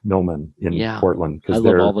Josh Millman in Portland. I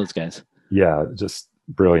love all those guys. Yeah, just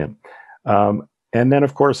brilliant. And then,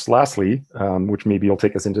 of course, lastly, which maybe you'll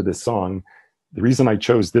take us into this song, the reason I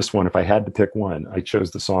chose this one, if I had to pick one, I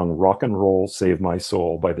chose the song Rock and Roll Save My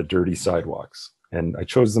Soul by the Dirty Sidewalks. And I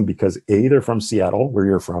chose them because A, they're from Seattle, where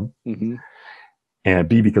you're from, and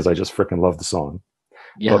B, because I just freaking love the song.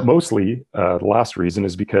 Yeah. But mostly, the last reason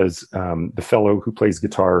is because the fellow who plays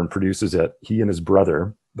guitar and produces it, he and his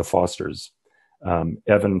brother, the Fosters,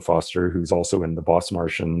 Evan Foster, who's also in the Boss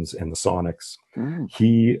Martians and the Sonics,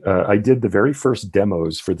 I did the very first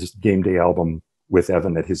demos for this Game Day album with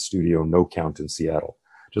Evan at his studio, No Count in Seattle.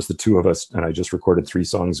 Just the two of us, and I just recorded 3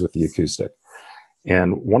 songs with the acoustic.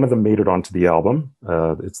 And one of them made it onto the album.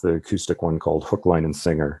 It's the acoustic one called Hook, Line, and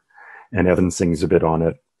Singer. And Evan sings a bit on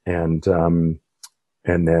it. And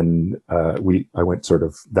then I went sort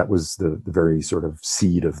of, that was the very sort of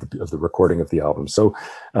seed of the recording of the album. So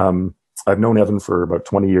I've known Evan for about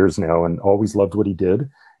 20 years now and always loved what he did.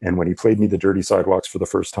 And when he played me the Dirty Sidewalks for the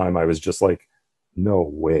first time, I was just like, no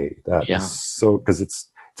way. That is so, because it's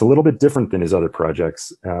a little bit different than his other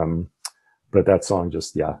projects. But that song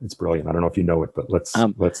just, it's brilliant. I don't know if you know it, but let's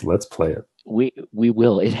play it. We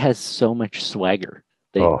will. It has so much swagger.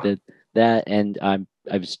 That and I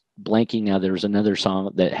was blanking now. There was another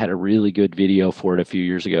song that had a really good video for it a few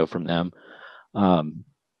years ago from them.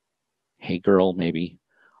 Hey Girl, maybe.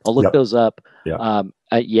 I'll look those up.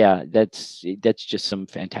 That's just some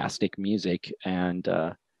fantastic music, and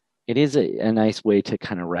it is a nice way to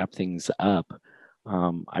kind of wrap things up.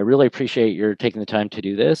 I really appreciate your taking the time to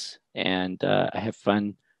do this, and I have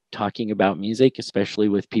fun talking about music, especially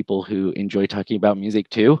with people who enjoy talking about music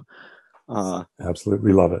too.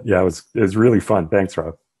 Absolutely love it. Yeah, it was really fun. Thanks,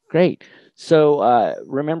 Rob. Great. So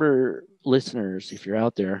remember, listeners, if you're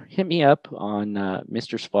out there, hit me up on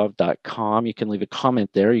mrsuave.com. You can leave a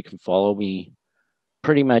comment there. You can follow me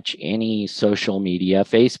pretty much any social media.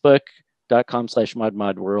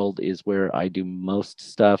 Facebook.com/modmodworld is where I do most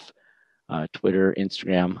stuff. Twitter,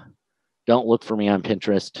 Instagram. Don't look for me on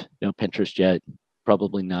Pinterest. No Pinterest yet.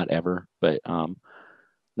 Probably not ever, but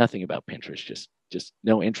nothing about Pinterest. Just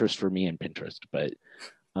no interest for me in Pinterest. But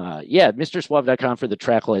MrSuave.com for the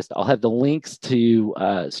track list. I'll have the links to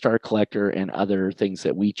Star Collector and other things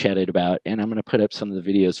that we chatted about. And I'm going to put up some of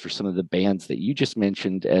the videos for some of the bands that you just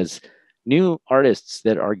mentioned as new artists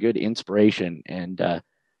that are good inspiration. And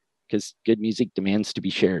because good music demands to be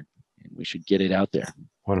shared, and we should get it out there.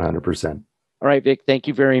 100%. All right, Vic, thank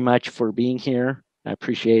you very much for being here. I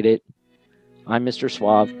appreciate it. I'm Mr.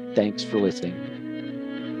 Suave. Thanks for listening.